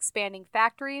 including expanding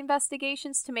factory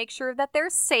investigations to make sure that they're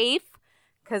safe,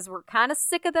 because we're kind of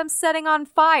sick of them setting on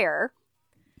fire.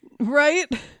 Right?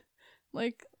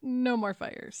 Like, no more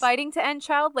fires. Fighting to end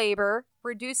child labor,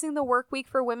 reducing the work week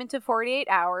for women to 48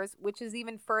 hours, which is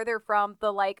even further from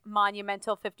the, like,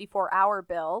 monumental 54-hour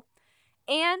bill.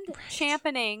 And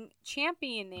championing. She's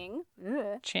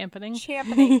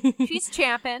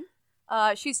championed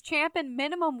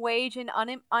minimum wage and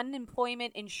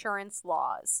unemployment insurance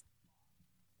laws.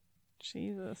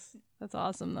 Jesus. That's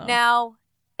awesome, though. Now,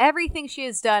 everything she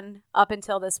has done up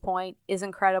until this point is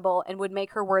incredible and would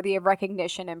make her worthy of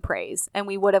recognition and praise. And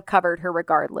we would have covered her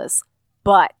regardless.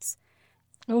 But...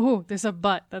 Oh, there's a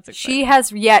but. That's exciting. She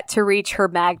has yet to reach her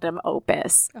magnum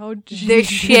opus. Oh, Jesus. This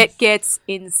shit gets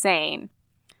insane.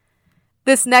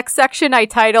 This next section I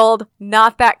titled,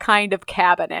 "Not That Kind of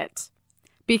Cabinet."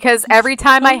 Because every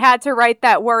time I had to write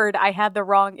that word, I had the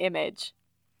wrong image.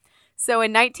 So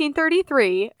in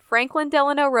 1933, Franklin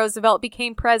Delano Roosevelt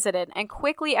became president and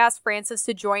quickly asked Frances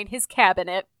to join his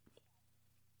cabinet.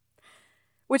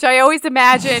 Which I always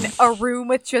imagine a room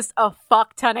with just a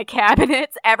fuck ton of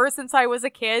cabinets. Ever since I was a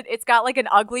kid, it's got like an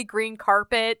ugly green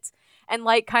carpet and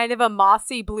like kind of a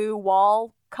mossy blue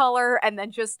wall color and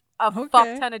then just a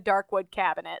fuck ton of dark wood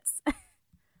cabinets.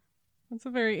 That's a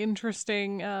very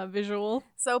interesting visual.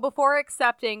 So before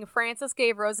accepting, Frances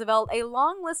gave Roosevelt a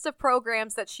long list of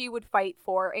programs that she would fight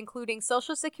for, including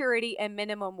Social Security and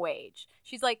minimum wage.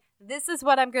 She's like, this is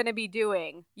what I'm going to be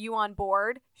doing. You on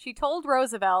board? She told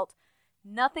Roosevelt,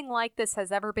 "Nothing like this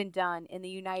has ever been done in the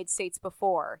United States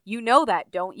before. You know that,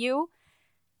 don't you?"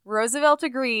 Roosevelt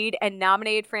agreed and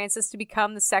nominated Frances to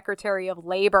become the Secretary of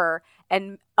Labor,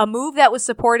 and a move that was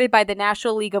supported by the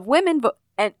National League of Women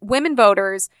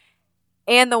Voters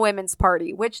and the Women's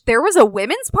Party, which there was a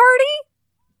Women's Party?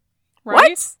 Right?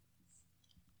 What?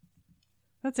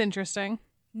 That's interesting.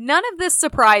 None of this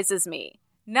surprises me.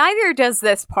 Neither does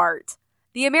this part.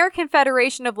 The American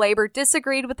Federation of Labor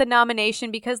disagreed with the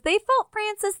nomination because they felt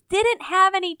Frances didn't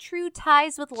have any true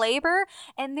ties with labor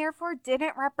and therefore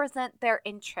didn't represent their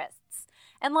interests.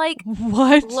 And like,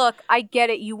 what? Look, I get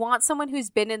it. You want someone who's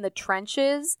been in the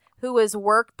trenches, who has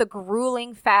worked the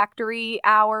grueling factory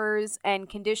hours and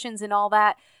conditions and all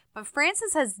that. But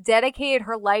Frances has dedicated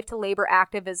her life to labor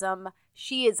activism.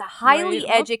 She is highly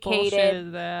educated. What bullshit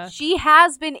is that? She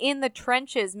has been in the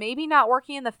trenches, maybe not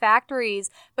working in the factories,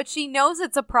 but she knows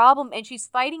it's a problem and she's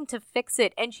fighting to fix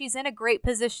it, and she's in a great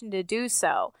position to do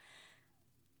so.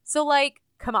 So, like,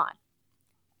 come on.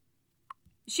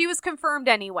 She was confirmed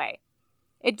anyway.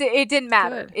 It didn't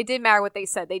matter. Good. It didn't matter what they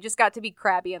said. They just got to be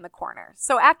crabby in the corner.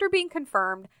 So after being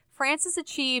confirmed, Frances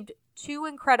achieved 2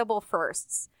 incredible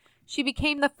firsts. She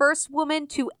became the first woman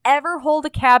to ever hold a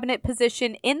cabinet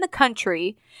position in the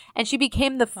country, and she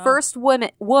became the first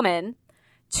woman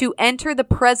to enter the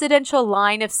presidential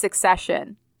line of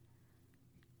succession.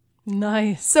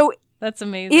 Nice. So That's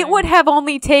amazing. It would have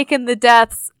only taken the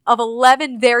deaths of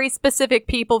 11 very specific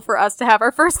people for us to have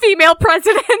our first female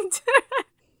president.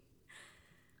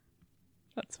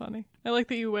 That's funny. I like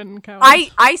that you went and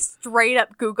counted. I straight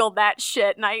up Googled that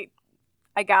shit, and I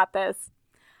got this.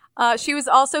 She was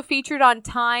also featured on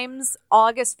Time's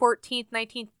August 14th,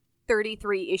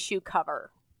 1933 issue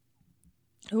cover.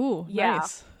 Ooh, yeah.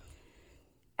 Nice.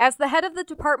 As the head of the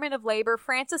Department of Labor,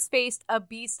 Frances faced a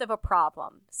beast of a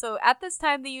problem. So at this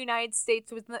time, the United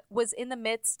States was in the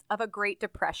midst of a Great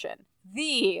Depression.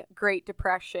 The Great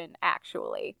Depression,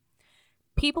 actually.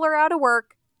 People are out of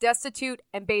work, destitute,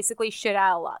 and basically shit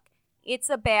out of luck. It's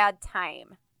a bad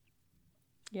time.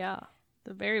 Yeah,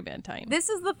 it's a very bad time. This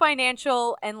is the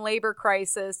financial and labor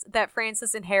crisis that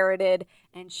Frances inherited,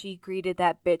 and she greeted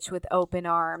that bitch with open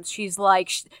arms. She's like,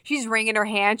 she's wringing her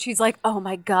hand. She's like, oh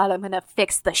my God, I'm going to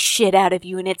fix the shit out of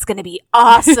you, and it's going to be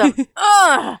awesome.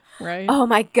 Ugh. Right. Oh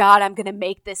my God, I'm going to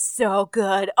make this so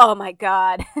good. Oh my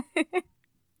God.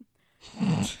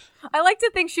 I like to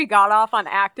think she got off on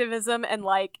activism and,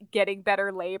 like, getting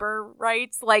better labor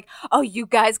rights. Like, oh, you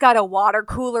guys got a water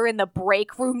cooler in the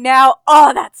break room now?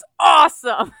 Oh, that's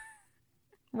awesome.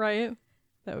 Right?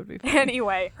 That would be fun.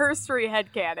 Anyway, Herstory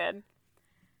headcanon.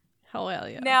 Hell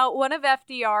yeah. Now, one of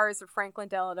FDR's, or Franklin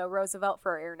Delano Roosevelt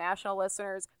for our international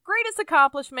listeners, greatest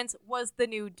accomplishments was the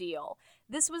New Deal.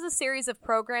 This was a series of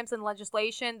programs and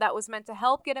legislation that was meant to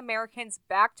help get Americans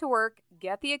back to work,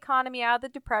 get the economy out of the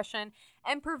Depression,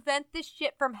 and prevent this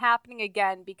shit from happening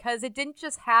again, because it didn't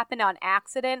just happen on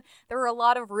accident. There were a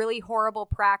lot of really horrible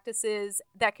practices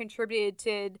that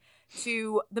contributed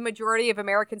to the majority of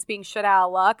Americans being shit out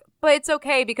of luck. But it's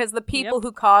okay, because the people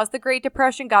who caused the Great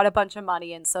Depression got a bunch of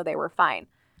money, and so they were fine.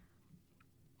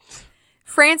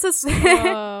 Frances...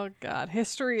 Oh, God.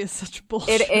 History is such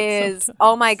bullshit. It is. Sometimes.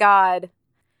 Oh, my God.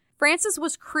 Frances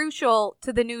was crucial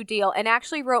to the New Deal and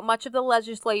actually wrote much of the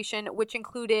legislation, which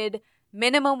included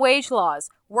minimum wage laws,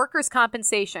 workers'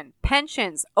 compensation,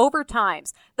 pensions,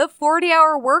 overtimes, the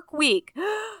 40-hour work week,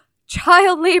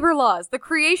 child labor laws, the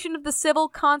creation of the Civil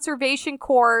Conservation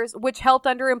Corps, which helped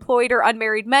underemployed or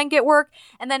unmarried men get work,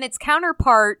 and then its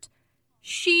counterpart,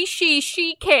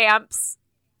 she camps.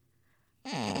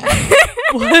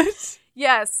 What?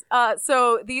 Yes.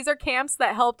 So these are camps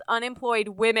that helped unemployed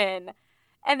women,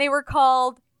 and they were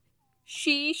called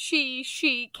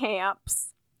she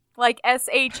camps, like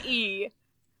SHE.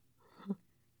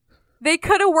 They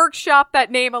could have workshopped that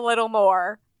name a little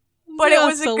more, but it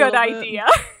was a good idea.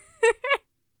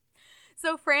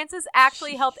 So Frances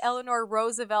actually helped Eleanor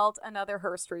Roosevelt, another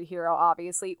Herstory hero,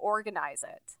 obviously, organize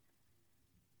it.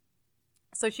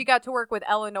 So she got to work with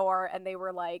Eleanor, and they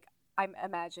were like, I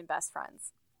imagine, best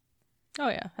friends. Oh,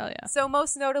 yeah. Hell yeah. So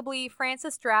most notably,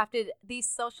 Frances drafted the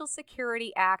Social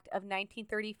Security Act of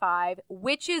 1935,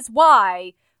 which is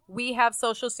why we have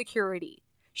Social Security.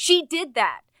 She did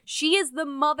that. She is the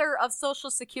mother of Social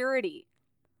Security.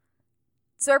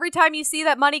 So every time you see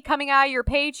that money coming out of your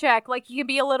paycheck, like, you can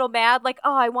be a little mad, like,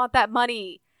 oh, I want that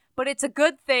money. But it's a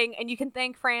good thing, and you can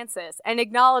thank Frances and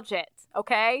acknowledge it,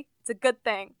 okay? It's a good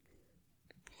thing.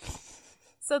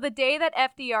 So the day that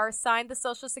FDR signed the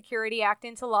Social Security Act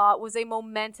into law was a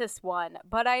momentous one,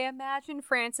 but I imagine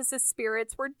Frances's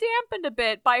spirits were dampened a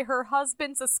bit by her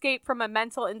husband's escape from a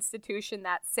mental institution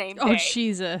that same day. Oh,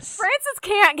 Jesus. Frances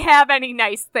can't have any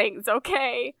nice things,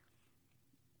 okay?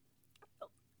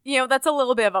 You know, that's a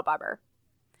little bit of a bummer.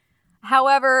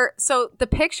 However, so the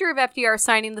picture of FDR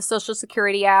signing the Social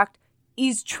Security Act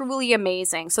is truly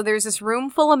amazing. So there's this room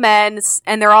full of men,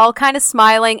 and they're all kind of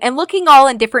smiling and looking all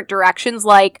in different directions,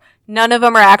 like none of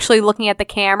them are actually looking at the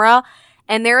camera.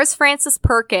 And there is Frances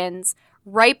Perkins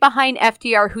right behind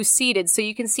FDR, who's seated, so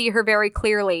you can see her very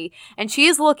clearly. And she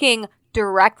is looking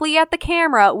directly at the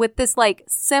camera with this, like,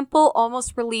 simple,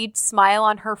 almost relieved smile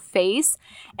on her face.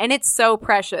 And it's so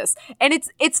precious. And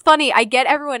it's funny. I get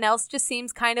everyone else just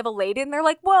seems kind of elated, and they're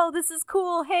like, whoa, this is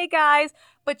cool. Hey, guys.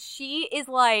 But she is,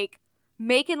 like,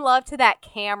 making love to that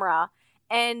camera,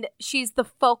 and she's the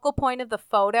focal point of the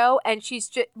photo, and she's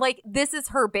just like, this is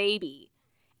her baby.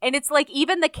 And it's like,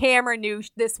 even the camera knew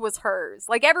this was hers.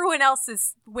 Like, everyone else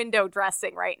is window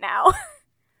dressing right now.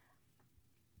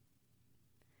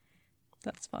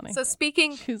 That's funny. So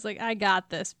speaking, she's like, I got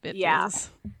this, bitches. Yeah.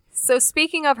 So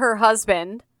speaking of her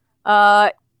husband,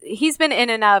 he's been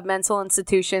in and out of mental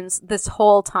institutions this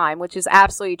whole time, which is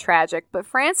absolutely tragic. But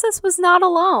Frances was not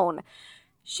alone.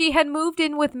 She had moved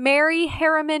in with Mary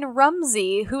Harriman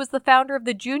Rumsey, who was the founder of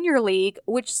the Junior League,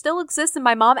 which still exists, and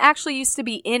my mom actually used to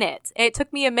be in it. And it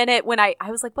took me a minute when I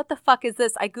was like, what the fuck is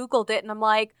this? I Googled it, and I'm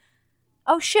like,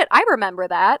 oh shit, I remember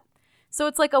that. So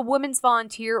it's like a women's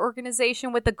volunteer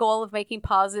organization with the goal of making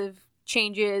positive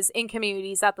changes in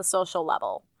communities at the social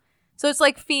level. So it's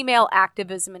like female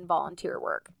activism and volunteer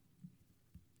work.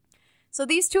 So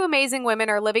these two amazing women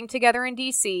are living together in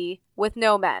DC with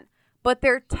no men, but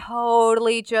they're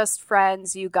totally just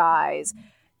friends, you guys.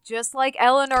 Just like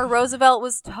Eleanor Roosevelt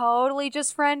was totally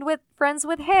just friends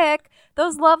with Hick.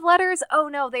 Those love letters, oh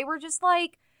no, they were just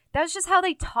like, that's just how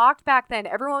they talked back then.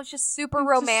 Everyone was just super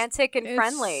romantic and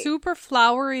friendly. Super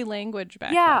flowery language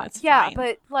back then. It's fine.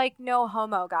 But like no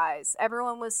homo, guys.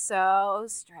 Everyone was so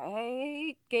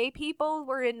straight. Gay people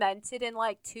were invented in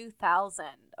like 2000,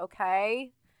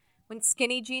 okay? When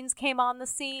skinny jeans came on the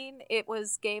scene, it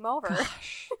was game over.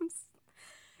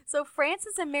 So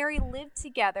Frances and Mary lived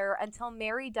together until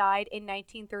Mary died in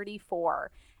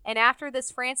 1934. And after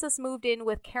this, Frances moved in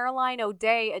with Caroline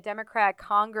O'Day, a Democrat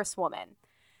congresswoman.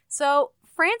 So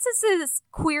Frances's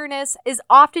queerness is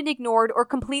often ignored or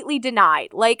completely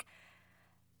denied.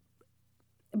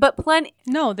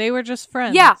 No, they were just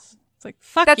friends. Yeah. It's like,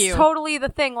 fuck That's you. That's totally the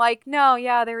thing. Like, no,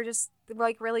 yeah, they were just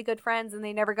like really good friends and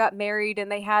they never got married and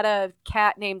they had a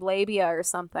cat named Labia or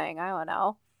something. I don't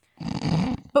know.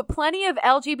 But plenty of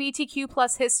LGBTQ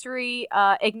plus history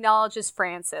acknowledges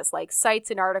Frances, like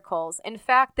sites and articles. In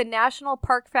fact, the National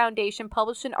Park Foundation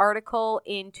published an article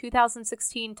in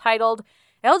 2016 titled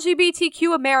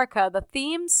LGBTQ America, the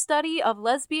Theme Study of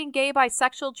Lesbian, Gay,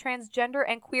 Bisexual, Transgender,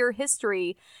 and Queer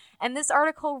History. And this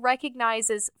article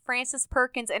recognizes Frances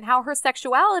Perkins and how her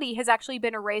sexuality has actually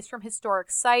been erased from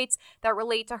historic sites that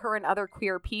relate to her and other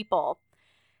queer people.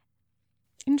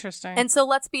 Interesting. And so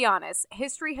let's be honest,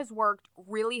 history has worked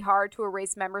really hard to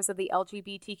erase members of the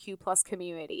LGBTQ plus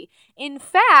community. In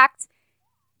fact,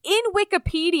 in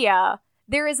Wikipedia,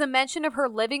 there is a mention of her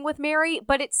living with Mary,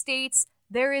 but it states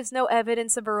there is no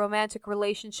evidence of a romantic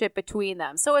relationship between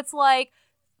them. So it's like,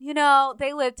 you know,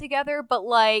 they lived together, but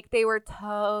like they were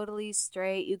totally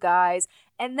straight, you guys.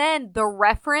 And then the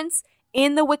reference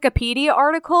in the Wikipedia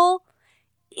article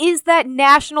is that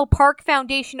National Park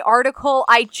Foundation article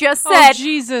I just said. Oh,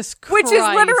 Jesus Christ. Which is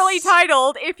literally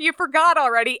titled, if you forgot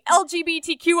already,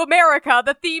 LGBTQ America,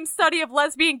 the theme study of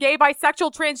lesbian, gay,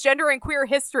 bisexual, transgender, and queer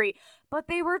history. But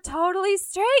they were totally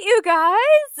straight, you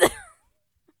guys.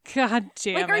 God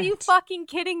damn it. Like, are you fucking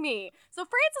kidding me? So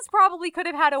Frances probably could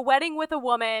have had a wedding with a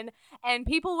woman, and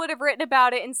people would have written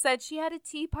about it and said she had a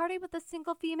tea party with a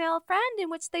single female friend in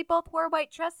which they both wore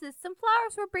white dresses. Some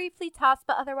flowers were briefly tossed,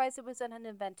 but otherwise it was an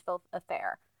uneventful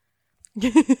affair.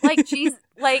 Like, geez,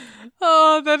 like...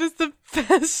 Oh, that is the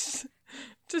best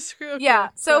description. Yeah,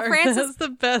 so Sorry, Frances... That's the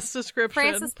best description.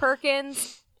 Frances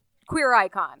Perkins, queer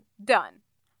icon. Done.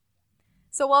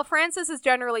 So while Frances is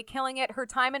generally killing it, her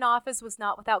time in office was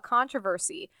not without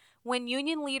controversy. When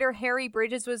Union leader Harry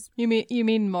Bridges was... You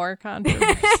mean more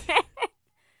controversy?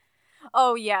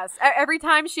 Oh, yes. Every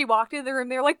time she walked into the room,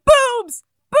 they were like, boobs!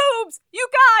 Boobs! You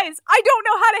guys! I don't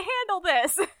know how to handle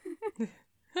this!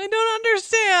 I don't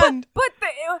understand!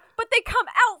 But they come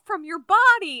out from your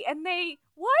body, and they...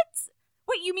 What?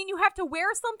 Wait, you mean you have to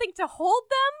wear something to hold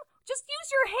them? Just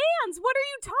use your hands! What are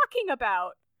you talking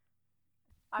about?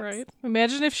 Right.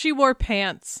 Imagine if she wore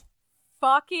pants.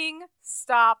 Fucking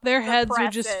stop. Their heads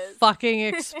would just fucking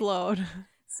explode.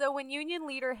 So when Union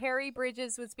leader Harry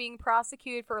Bridges was being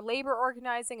prosecuted for labor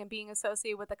organizing and being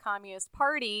associated with the Communist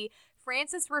Party,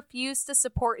 Frances refused to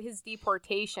support his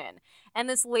deportation. And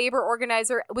this labor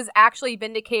organizer was actually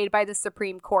vindicated by the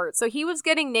Supreme Court. So he was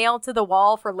getting nailed to the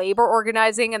wall for labor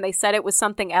organizing, and they said it was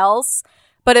something else.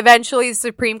 But eventually the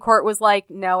Supreme Court was like,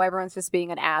 no, everyone's just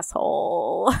being an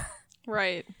asshole.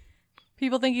 Right.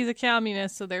 People think he's a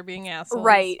communist, so they're being assholes.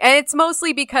 Right. And it's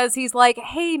mostly because he's like,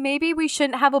 hey, maybe we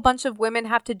shouldn't have a bunch of women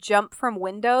have to jump from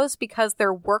windows because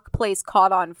their workplace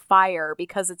caught on fire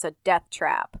because it's a death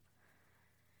trap.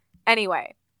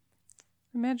 Anyway.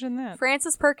 Imagine that.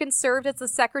 Frances Perkins served as the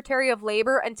Secretary of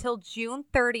Labor until June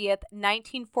 30th,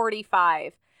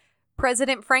 1945.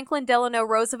 President Franklin Delano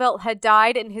Roosevelt had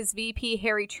died and his VP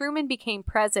Harry Truman became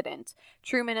president.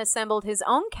 Truman assembled his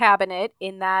own cabinet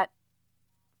in that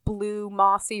blue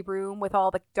mossy room with all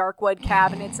the dark wood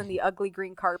cabinets and the ugly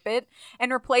green carpet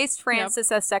and replaced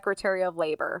Frances as Secretary of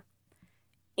Labor.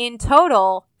 In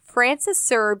total, Frances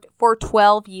served for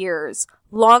 12 years,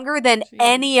 longer than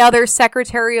any other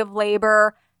Secretary of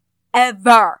Labor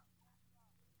ever.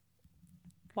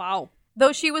 Wow.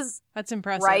 Though she was... That's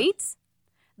impressive. Right?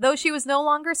 Though she was no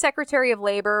longer Secretary of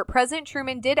Labor, President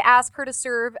Truman did ask her to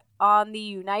serve on the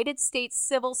United States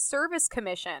Civil Service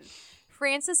Commission.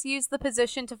 Frances used the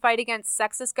position to fight against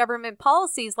sexist government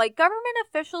policies like government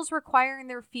officials requiring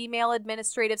their female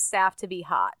administrative staff to be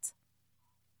hot.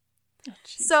 Oh,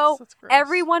 Jesus, So that's gross.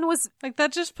 everyone was like,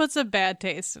 that just puts a bad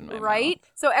taste in my right.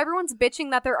 mouth. So everyone's bitching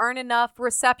that there aren't enough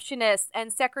receptionists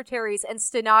and secretaries and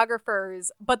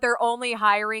stenographers, but they're only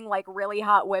hiring like really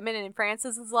hot women. And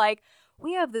Frances is like,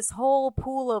 we have this whole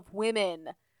pool of women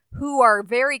who are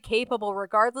very capable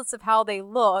regardless of how they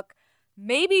look.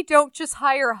 Maybe don't just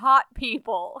hire hot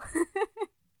people.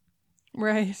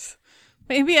 Right.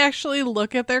 Maybe actually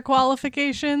look at their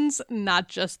qualifications, not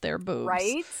just their boobs.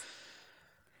 Right?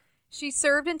 She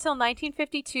served until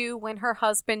 1952 when her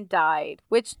husband died,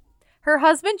 which her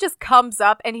husband just comes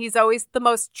up and he's always the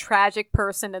most tragic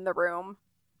person in the room.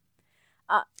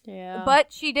 Yeah.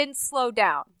 But she didn't slow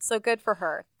down, so good for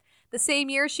her. The same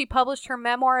year, she published her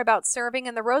memoir about serving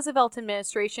in the Roosevelt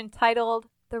administration titled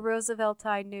The Roosevelt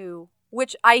I Knew,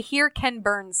 which I hear Ken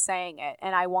Burns saying it,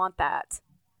 and I want that.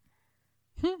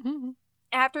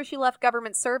 After she left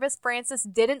government service, Frances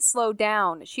didn't slow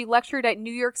down. She lectured at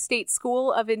New York State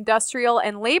School of Industrial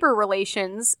and Labor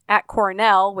Relations at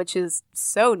Cornell, which is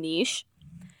so niche.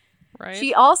 Right.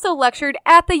 She also lectured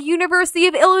at the University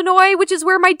of Illinois, which is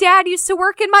where my dad used to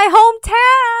work in my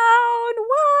hometown.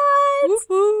 What? Woot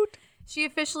woot. She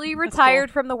officially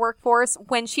retired from the workforce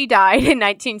when she died in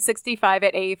 1965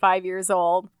 at 85 years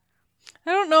old.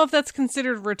 I don't know if that's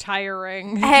considered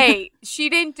retiring. Hey, she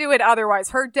didn't do it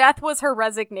otherwise. Her death was her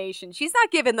resignation. She's not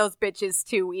giving those bitches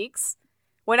 2 weeks.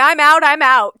 When I'm out, I'm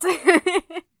out.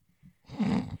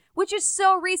 Which is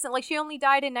so recent. Like, she only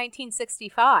died in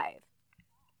 1965.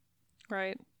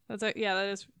 Right. That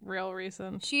is real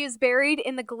recent. She is buried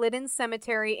in the Glidden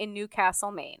Cemetery in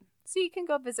Newcastle, Maine. So you can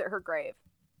go visit her grave.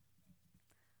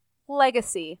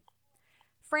 Legacy.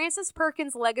 Frances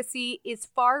Perkins' legacy is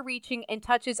far-reaching and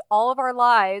touches all of our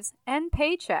lives and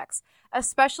paychecks.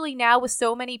 Especially now with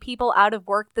so many people out of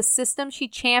work, the systems she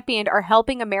championed are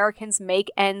helping Americans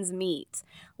make ends meet.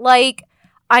 Like,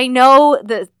 I know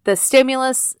the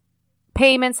stimulus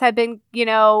payments have been,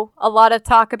 a lot of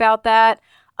talk about that.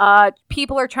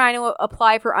 People are trying to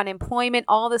apply for unemployment,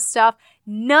 all this stuff.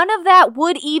 None of that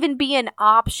would even be an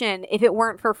option if it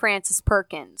weren't for Frances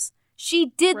Perkins.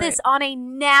 She did this on a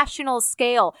national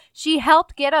scale. She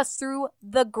helped get us through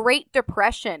the Great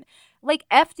Depression. Like,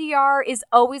 FDR is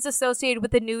always associated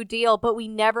with the New Deal, but we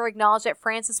never acknowledge that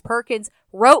Frances Perkins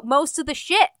wrote most of the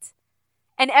shit.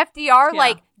 And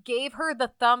FDR, gave her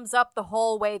the thumbs up the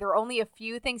whole way. There were only a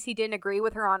few things he didn't agree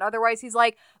with her on. Otherwise, he's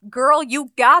like, girl,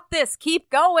 you got this. Keep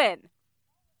going.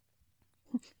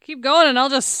 Keep going and I'll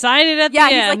just sign it at the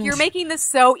end. Yeah, he's like, you're making this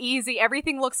so easy.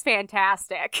 Everything looks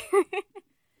fantastic.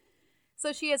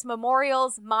 So she has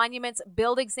memorials, monuments,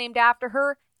 buildings named after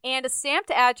her, and a stamp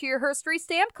to add to your Herstory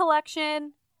stamp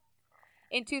collection.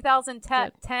 In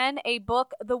 2010, a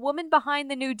book, The Woman Behind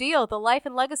the New Deal, The Life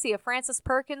and Legacy of Frances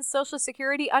Perkins, Social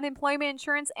Security, Unemployment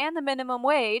Insurance, and the Minimum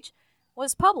Wage,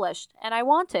 was published, and I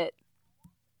want it.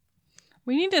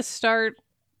 We need to start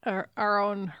our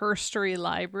own Herstory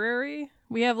library.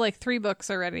 We have 3 books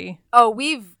already. Oh,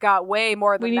 we've got way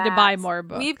more than that. We need to buy more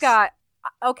books. We've got...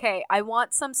 Okay, I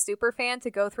want some superfan to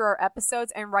go through our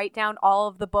episodes and write down all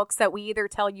of the books that we either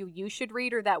tell you should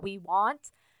read or that we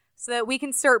want, so that we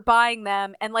can start buying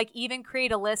them and even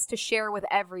create a list to share with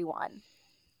everyone.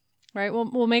 Right,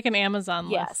 we'll make an Amazon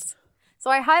list. Yes.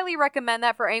 So I highly recommend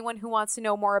that for anyone who wants to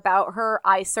know more about her.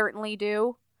 I certainly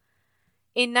do.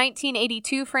 In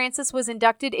 1982, Frances was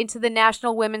inducted into the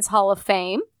National Women's Hall of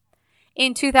Fame.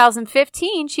 In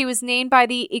 2015, she was named by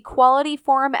the Equality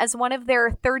Forum as one of their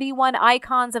 31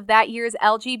 icons of that year's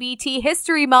LGBT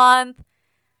History Month.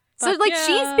 So,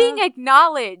 she's being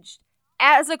acknowledged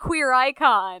as a queer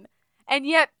icon. And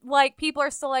yet, people are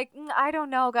still I don't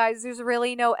know, guys. There's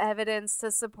really no evidence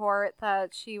to support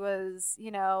that she was,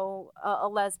 a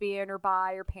lesbian or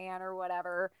bi or pan or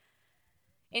whatever.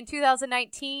 In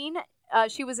 2019...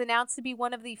 she was announced to be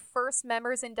one of the first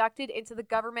members inducted into the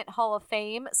Government Hall of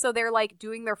Fame. So they're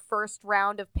doing their first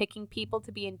round of picking people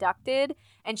to be inducted.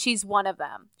 And she's one of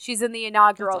them. She's in the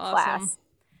inaugural class.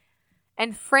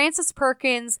 And Frances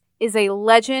Perkins is a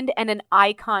legend and an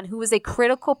icon who was a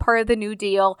critical part of the New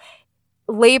Deal,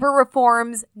 labor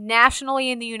reforms nationally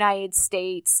in the United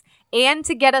States, and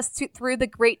to get us through the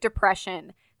Great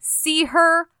Depression. See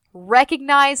her,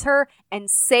 recognize her, and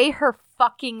say her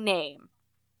fucking name.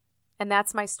 And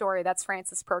that's my story. That's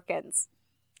Frances Perkins.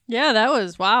 Yeah, that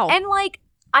was, wow. And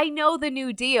I know the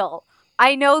New Deal.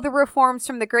 I know the reforms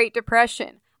from the Great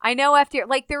Depression. I know after,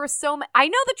 there was so many. I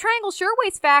know the Triangle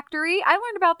Shirtwaist Factory. I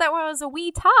learned about that when I was a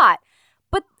wee tot.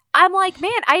 But I'm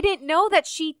man, I didn't know that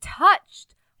she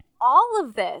touched all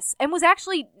of this and was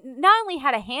actually not only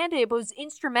had a hand in it, but was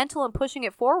instrumental in pushing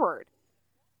it forward.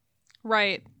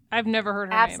 Right. I've never heard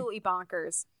her name. Absolutely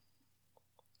bonkers.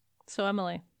 So,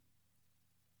 Emily,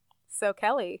 So,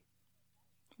 Kelly.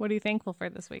 What are you thankful for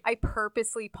this week? I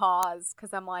purposely pause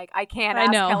because I'm like, I can't I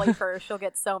ask know. Kelly first. She'll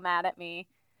get so mad at me.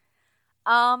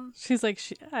 She's like,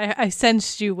 I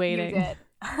sensed you waiting. You did.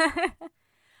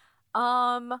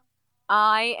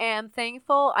 I am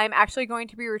thankful. I'm actually going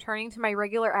to be returning to my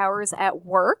regular hours at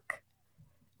work,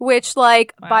 which Wow.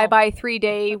 bye-bye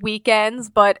 3-day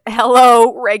weekends, but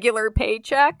hello regular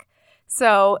paycheck.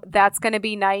 So that's going to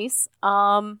be nice.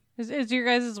 Is your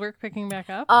guys' work picking back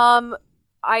up?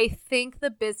 I think the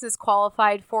business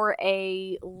qualified for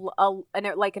an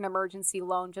emergency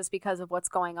loan just because of what's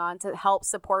going on to help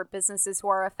support businesses who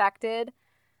are affected.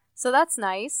 So that's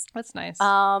nice. That's nice.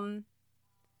 I'm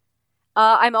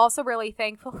also really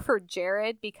thankful for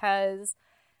Jared because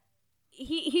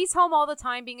he's home all the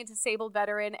time being a disabled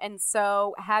veteran, and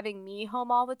so having me home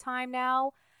all the time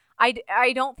now,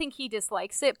 I don't think he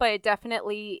dislikes it, but it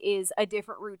definitely is a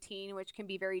different routine, which can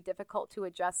be very difficult to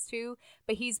adjust to.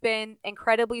 But he's been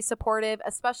incredibly supportive,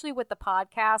 especially with the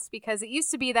podcast, because it used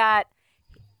to be that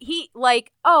he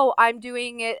I'm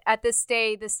doing it at this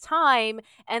day, this time.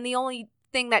 And the only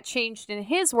thing that changed in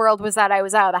his world was that I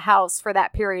was out of the house for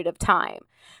that period of time.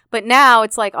 But now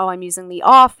it's like, I'm using the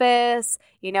office.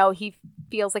 He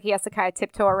feels like he has to kind of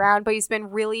tiptoe around, but he's been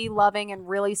really loving and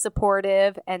really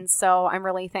supportive. And so I'm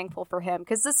really thankful for him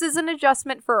because this is an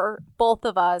adjustment for both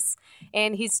of us.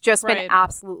 And he's just been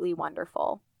absolutely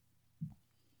wonderful.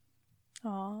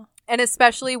 Aww. And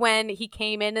especially when he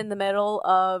came in the middle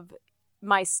of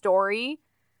my story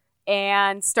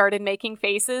and started making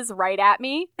faces right at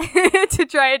me to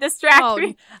try to distract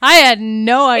me. I had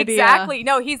no idea. Exactly.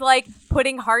 No, he's like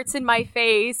putting hearts in my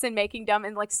face and making dumb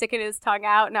and like sticking his tongue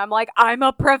out. And I'm like, I'm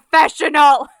a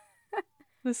professional.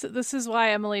 This is why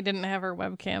Emily didn't have her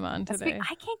webcam on today.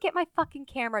 I can't get my fucking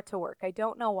camera to work. I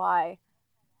don't know why.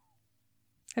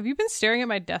 Have you been staring at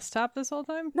my desktop this whole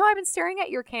time? No, I've been staring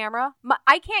at your camera.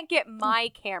 I can't get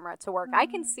my camera to work. I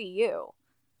can see you.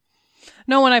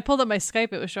 No, when I pulled up my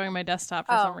Skype, it was showing my desktop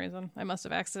for some reason. I must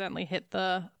have accidentally hit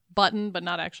the button, but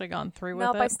not actually gone through with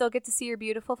it. Nope, I still get to see your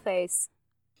beautiful face.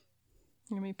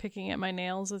 You're going to be picking at my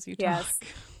nails as you yes. talk.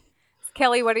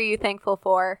 Kelly, what are you thankful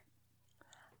for?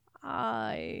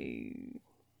 I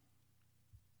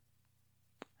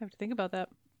have to think about that.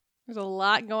 There's a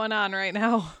lot going on right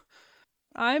now.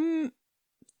 I'm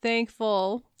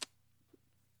thankful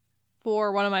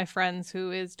for one of my friends who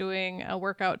is doing a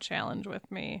workout challenge with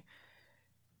me.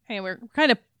 And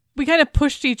we kind of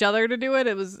pushed each other to do it.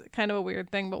 It was kind of a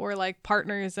weird thing, but we're like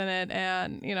partners in it,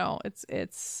 and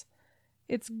it's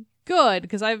good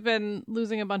because I've been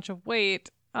losing a bunch of weight,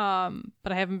 but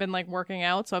I haven't been like working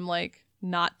out, so I'm like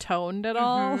not toned at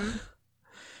all.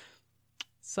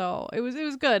 So it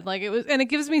was good. Like it was, and it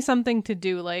gives me something to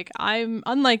do. Like I'm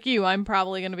unlike you, I'm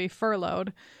probably going to be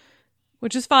furloughed,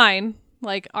 which is fine.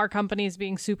 Like our company is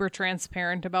being super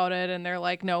transparent about it, and they're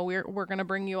like, no, we're going to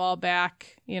bring you all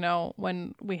back,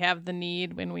 when we have the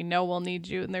need, when we know we'll need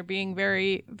you. And they're being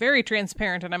very, very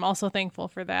transparent. And I'm also thankful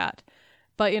for that.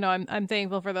 But, I'm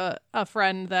thankful for a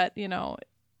friend that,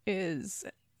 is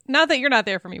not that you're not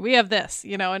there for me. We have this,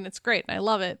 and it's great. And I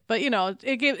love it. But,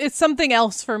 it's something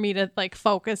else for me to like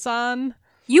focus on.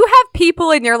 You have people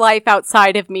in your life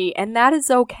outside of me, and that is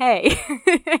okay.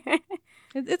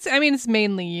 It's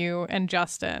mainly you and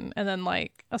Justin, and then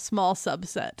like a small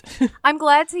subset. I'm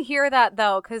glad to hear that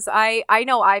though, because I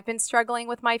know I've been struggling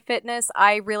with my fitness.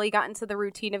 I really got into the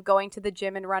routine of going to the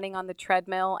gym and running on the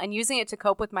treadmill and using it to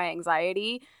cope with my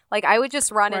anxiety. Like I would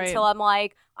just run until I'm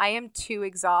like, I am too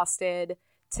exhausted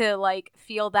to like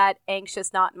feel that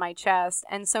anxious knot in my chest.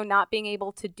 And so not being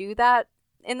able to do that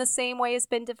in the same way has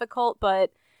been difficult,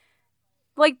 but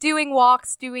like doing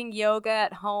walks, doing yoga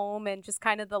at home, and just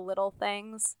kind of the little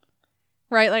things.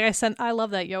 Right, like I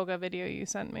love that yoga video you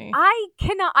sent me.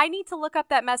 I need to look up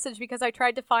that message because I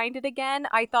tried to find it again.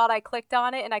 I thought I clicked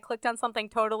on it, and I clicked on something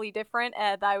totally different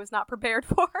that I was not prepared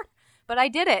for. But I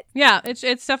did it. Yeah, it's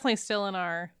definitely still in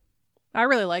our... I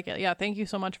really like it. Yeah, thank you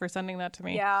so much for sending that to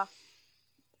me. Yeah.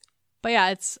 But yeah,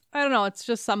 I don't know, it's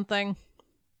just something,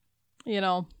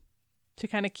 to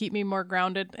kind of keep me more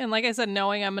grounded. And like I said,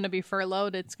 knowing I'm going to be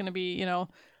furloughed, it's going to be,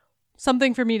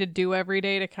 something for me to do every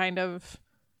day to kind of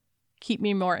keep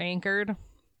me more anchored.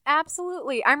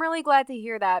 Absolutely. I'm really glad to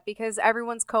hear that because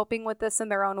everyone's coping with this in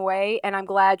their own way. And I'm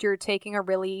glad you're taking a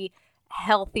really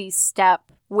healthy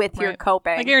step with your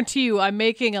coping. I guarantee you, I'm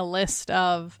making a list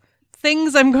of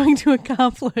things I'm going to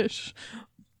accomplish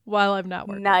while I'm not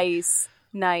working.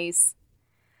 Nice.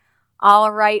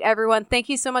 All right, everyone. Thank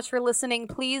you so much for listening.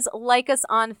 Please like us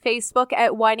on Facebook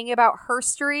at Whining About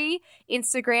Herstory,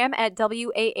 Instagram at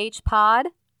WAH Pod.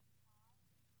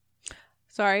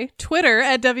 Twitter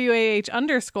at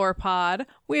WAH_pod.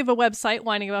 We have a website,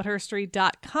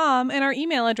 whiningaboutherstory.com, and our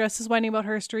email address is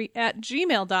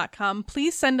whiningaboutherstory@gmail.com.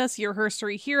 Please send us your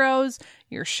herstory heroes,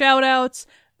 your shout-outs,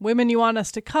 women you want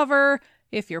us to cover,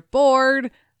 if you're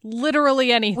bored,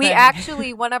 literally anything. We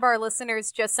actually, one of our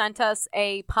listeners just sent us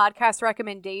a podcast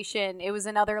recommendation. It was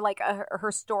another like a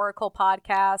historical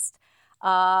podcast.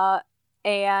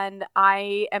 And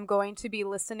I am going to be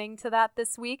listening to that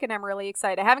this week, and I'm really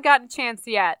excited. I haven't gotten a chance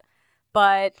yet,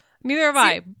 but... Neither have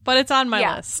I, but it's on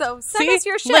my list. So send us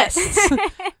your shit.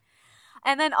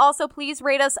 And then also, please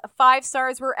rate us 5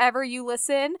 stars wherever you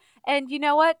listen. And you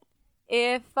know what?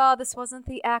 If this wasn't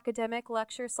the academic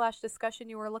lecture/discussion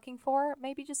you were looking for,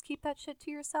 maybe just keep that shit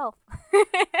to yourself.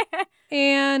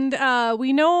 And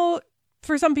we know...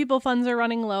 For some people, funds are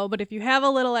running low, but if you have a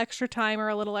little extra time or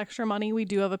a little extra money, we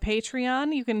do have a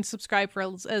Patreon. You can subscribe for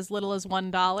as little as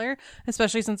 $1,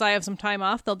 especially since I have some time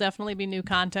off. There'll definitely be new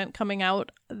content coming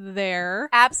out there.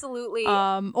 Absolutely.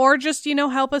 Or just,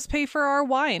 help us pay for our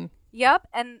wine. Yep.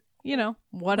 And,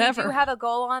 whatever. We do have a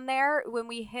goal on there. When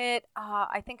we hit,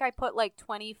 I think I put like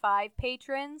 25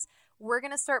 patrons, we're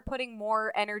going to start putting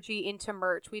more energy into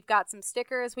merch. We've got some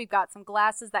stickers. We've got some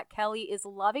glasses that Kelly is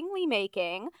lovingly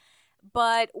making.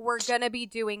 But we're going to be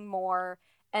doing more.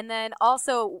 And then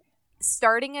also,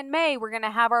 starting in May, we're going to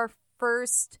have our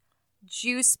first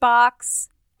Juice Box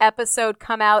episode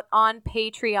come out on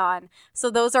Patreon. So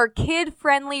those are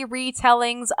kid-friendly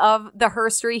retellings of the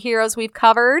herstory heroes we've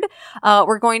covered.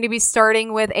 We're going to be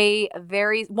starting with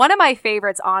one of my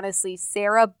favorites, honestly,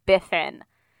 Sarah Biffin.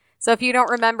 So if you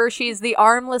don't remember, she's the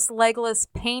armless, legless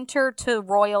painter to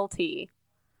royalty.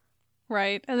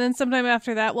 Right. And then sometime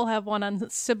after that, we'll have one on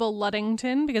Sybil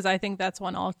Luddington, because I think that's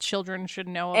one all children should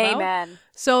know about. Amen.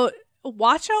 So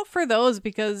watch out for those,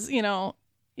 because,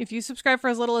 if you subscribe for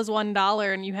as little as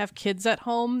 $1 and you have kids at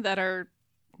home that are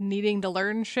needing to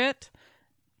learn shit,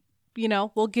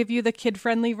 we'll give you the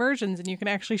kid-friendly versions and you can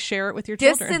actually share it with your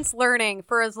children. Distance learning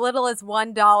for as little as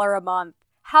 $1 a month.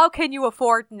 How can you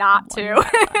afford not to?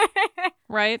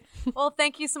 Right? Well,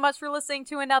 thank you so much for listening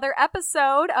to another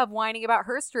episode of Whining About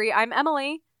Herstory. I'm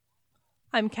Emily.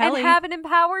 I'm Kelly. And have an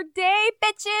empowered day,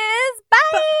 bitches.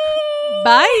 Bye!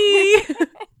 Bye!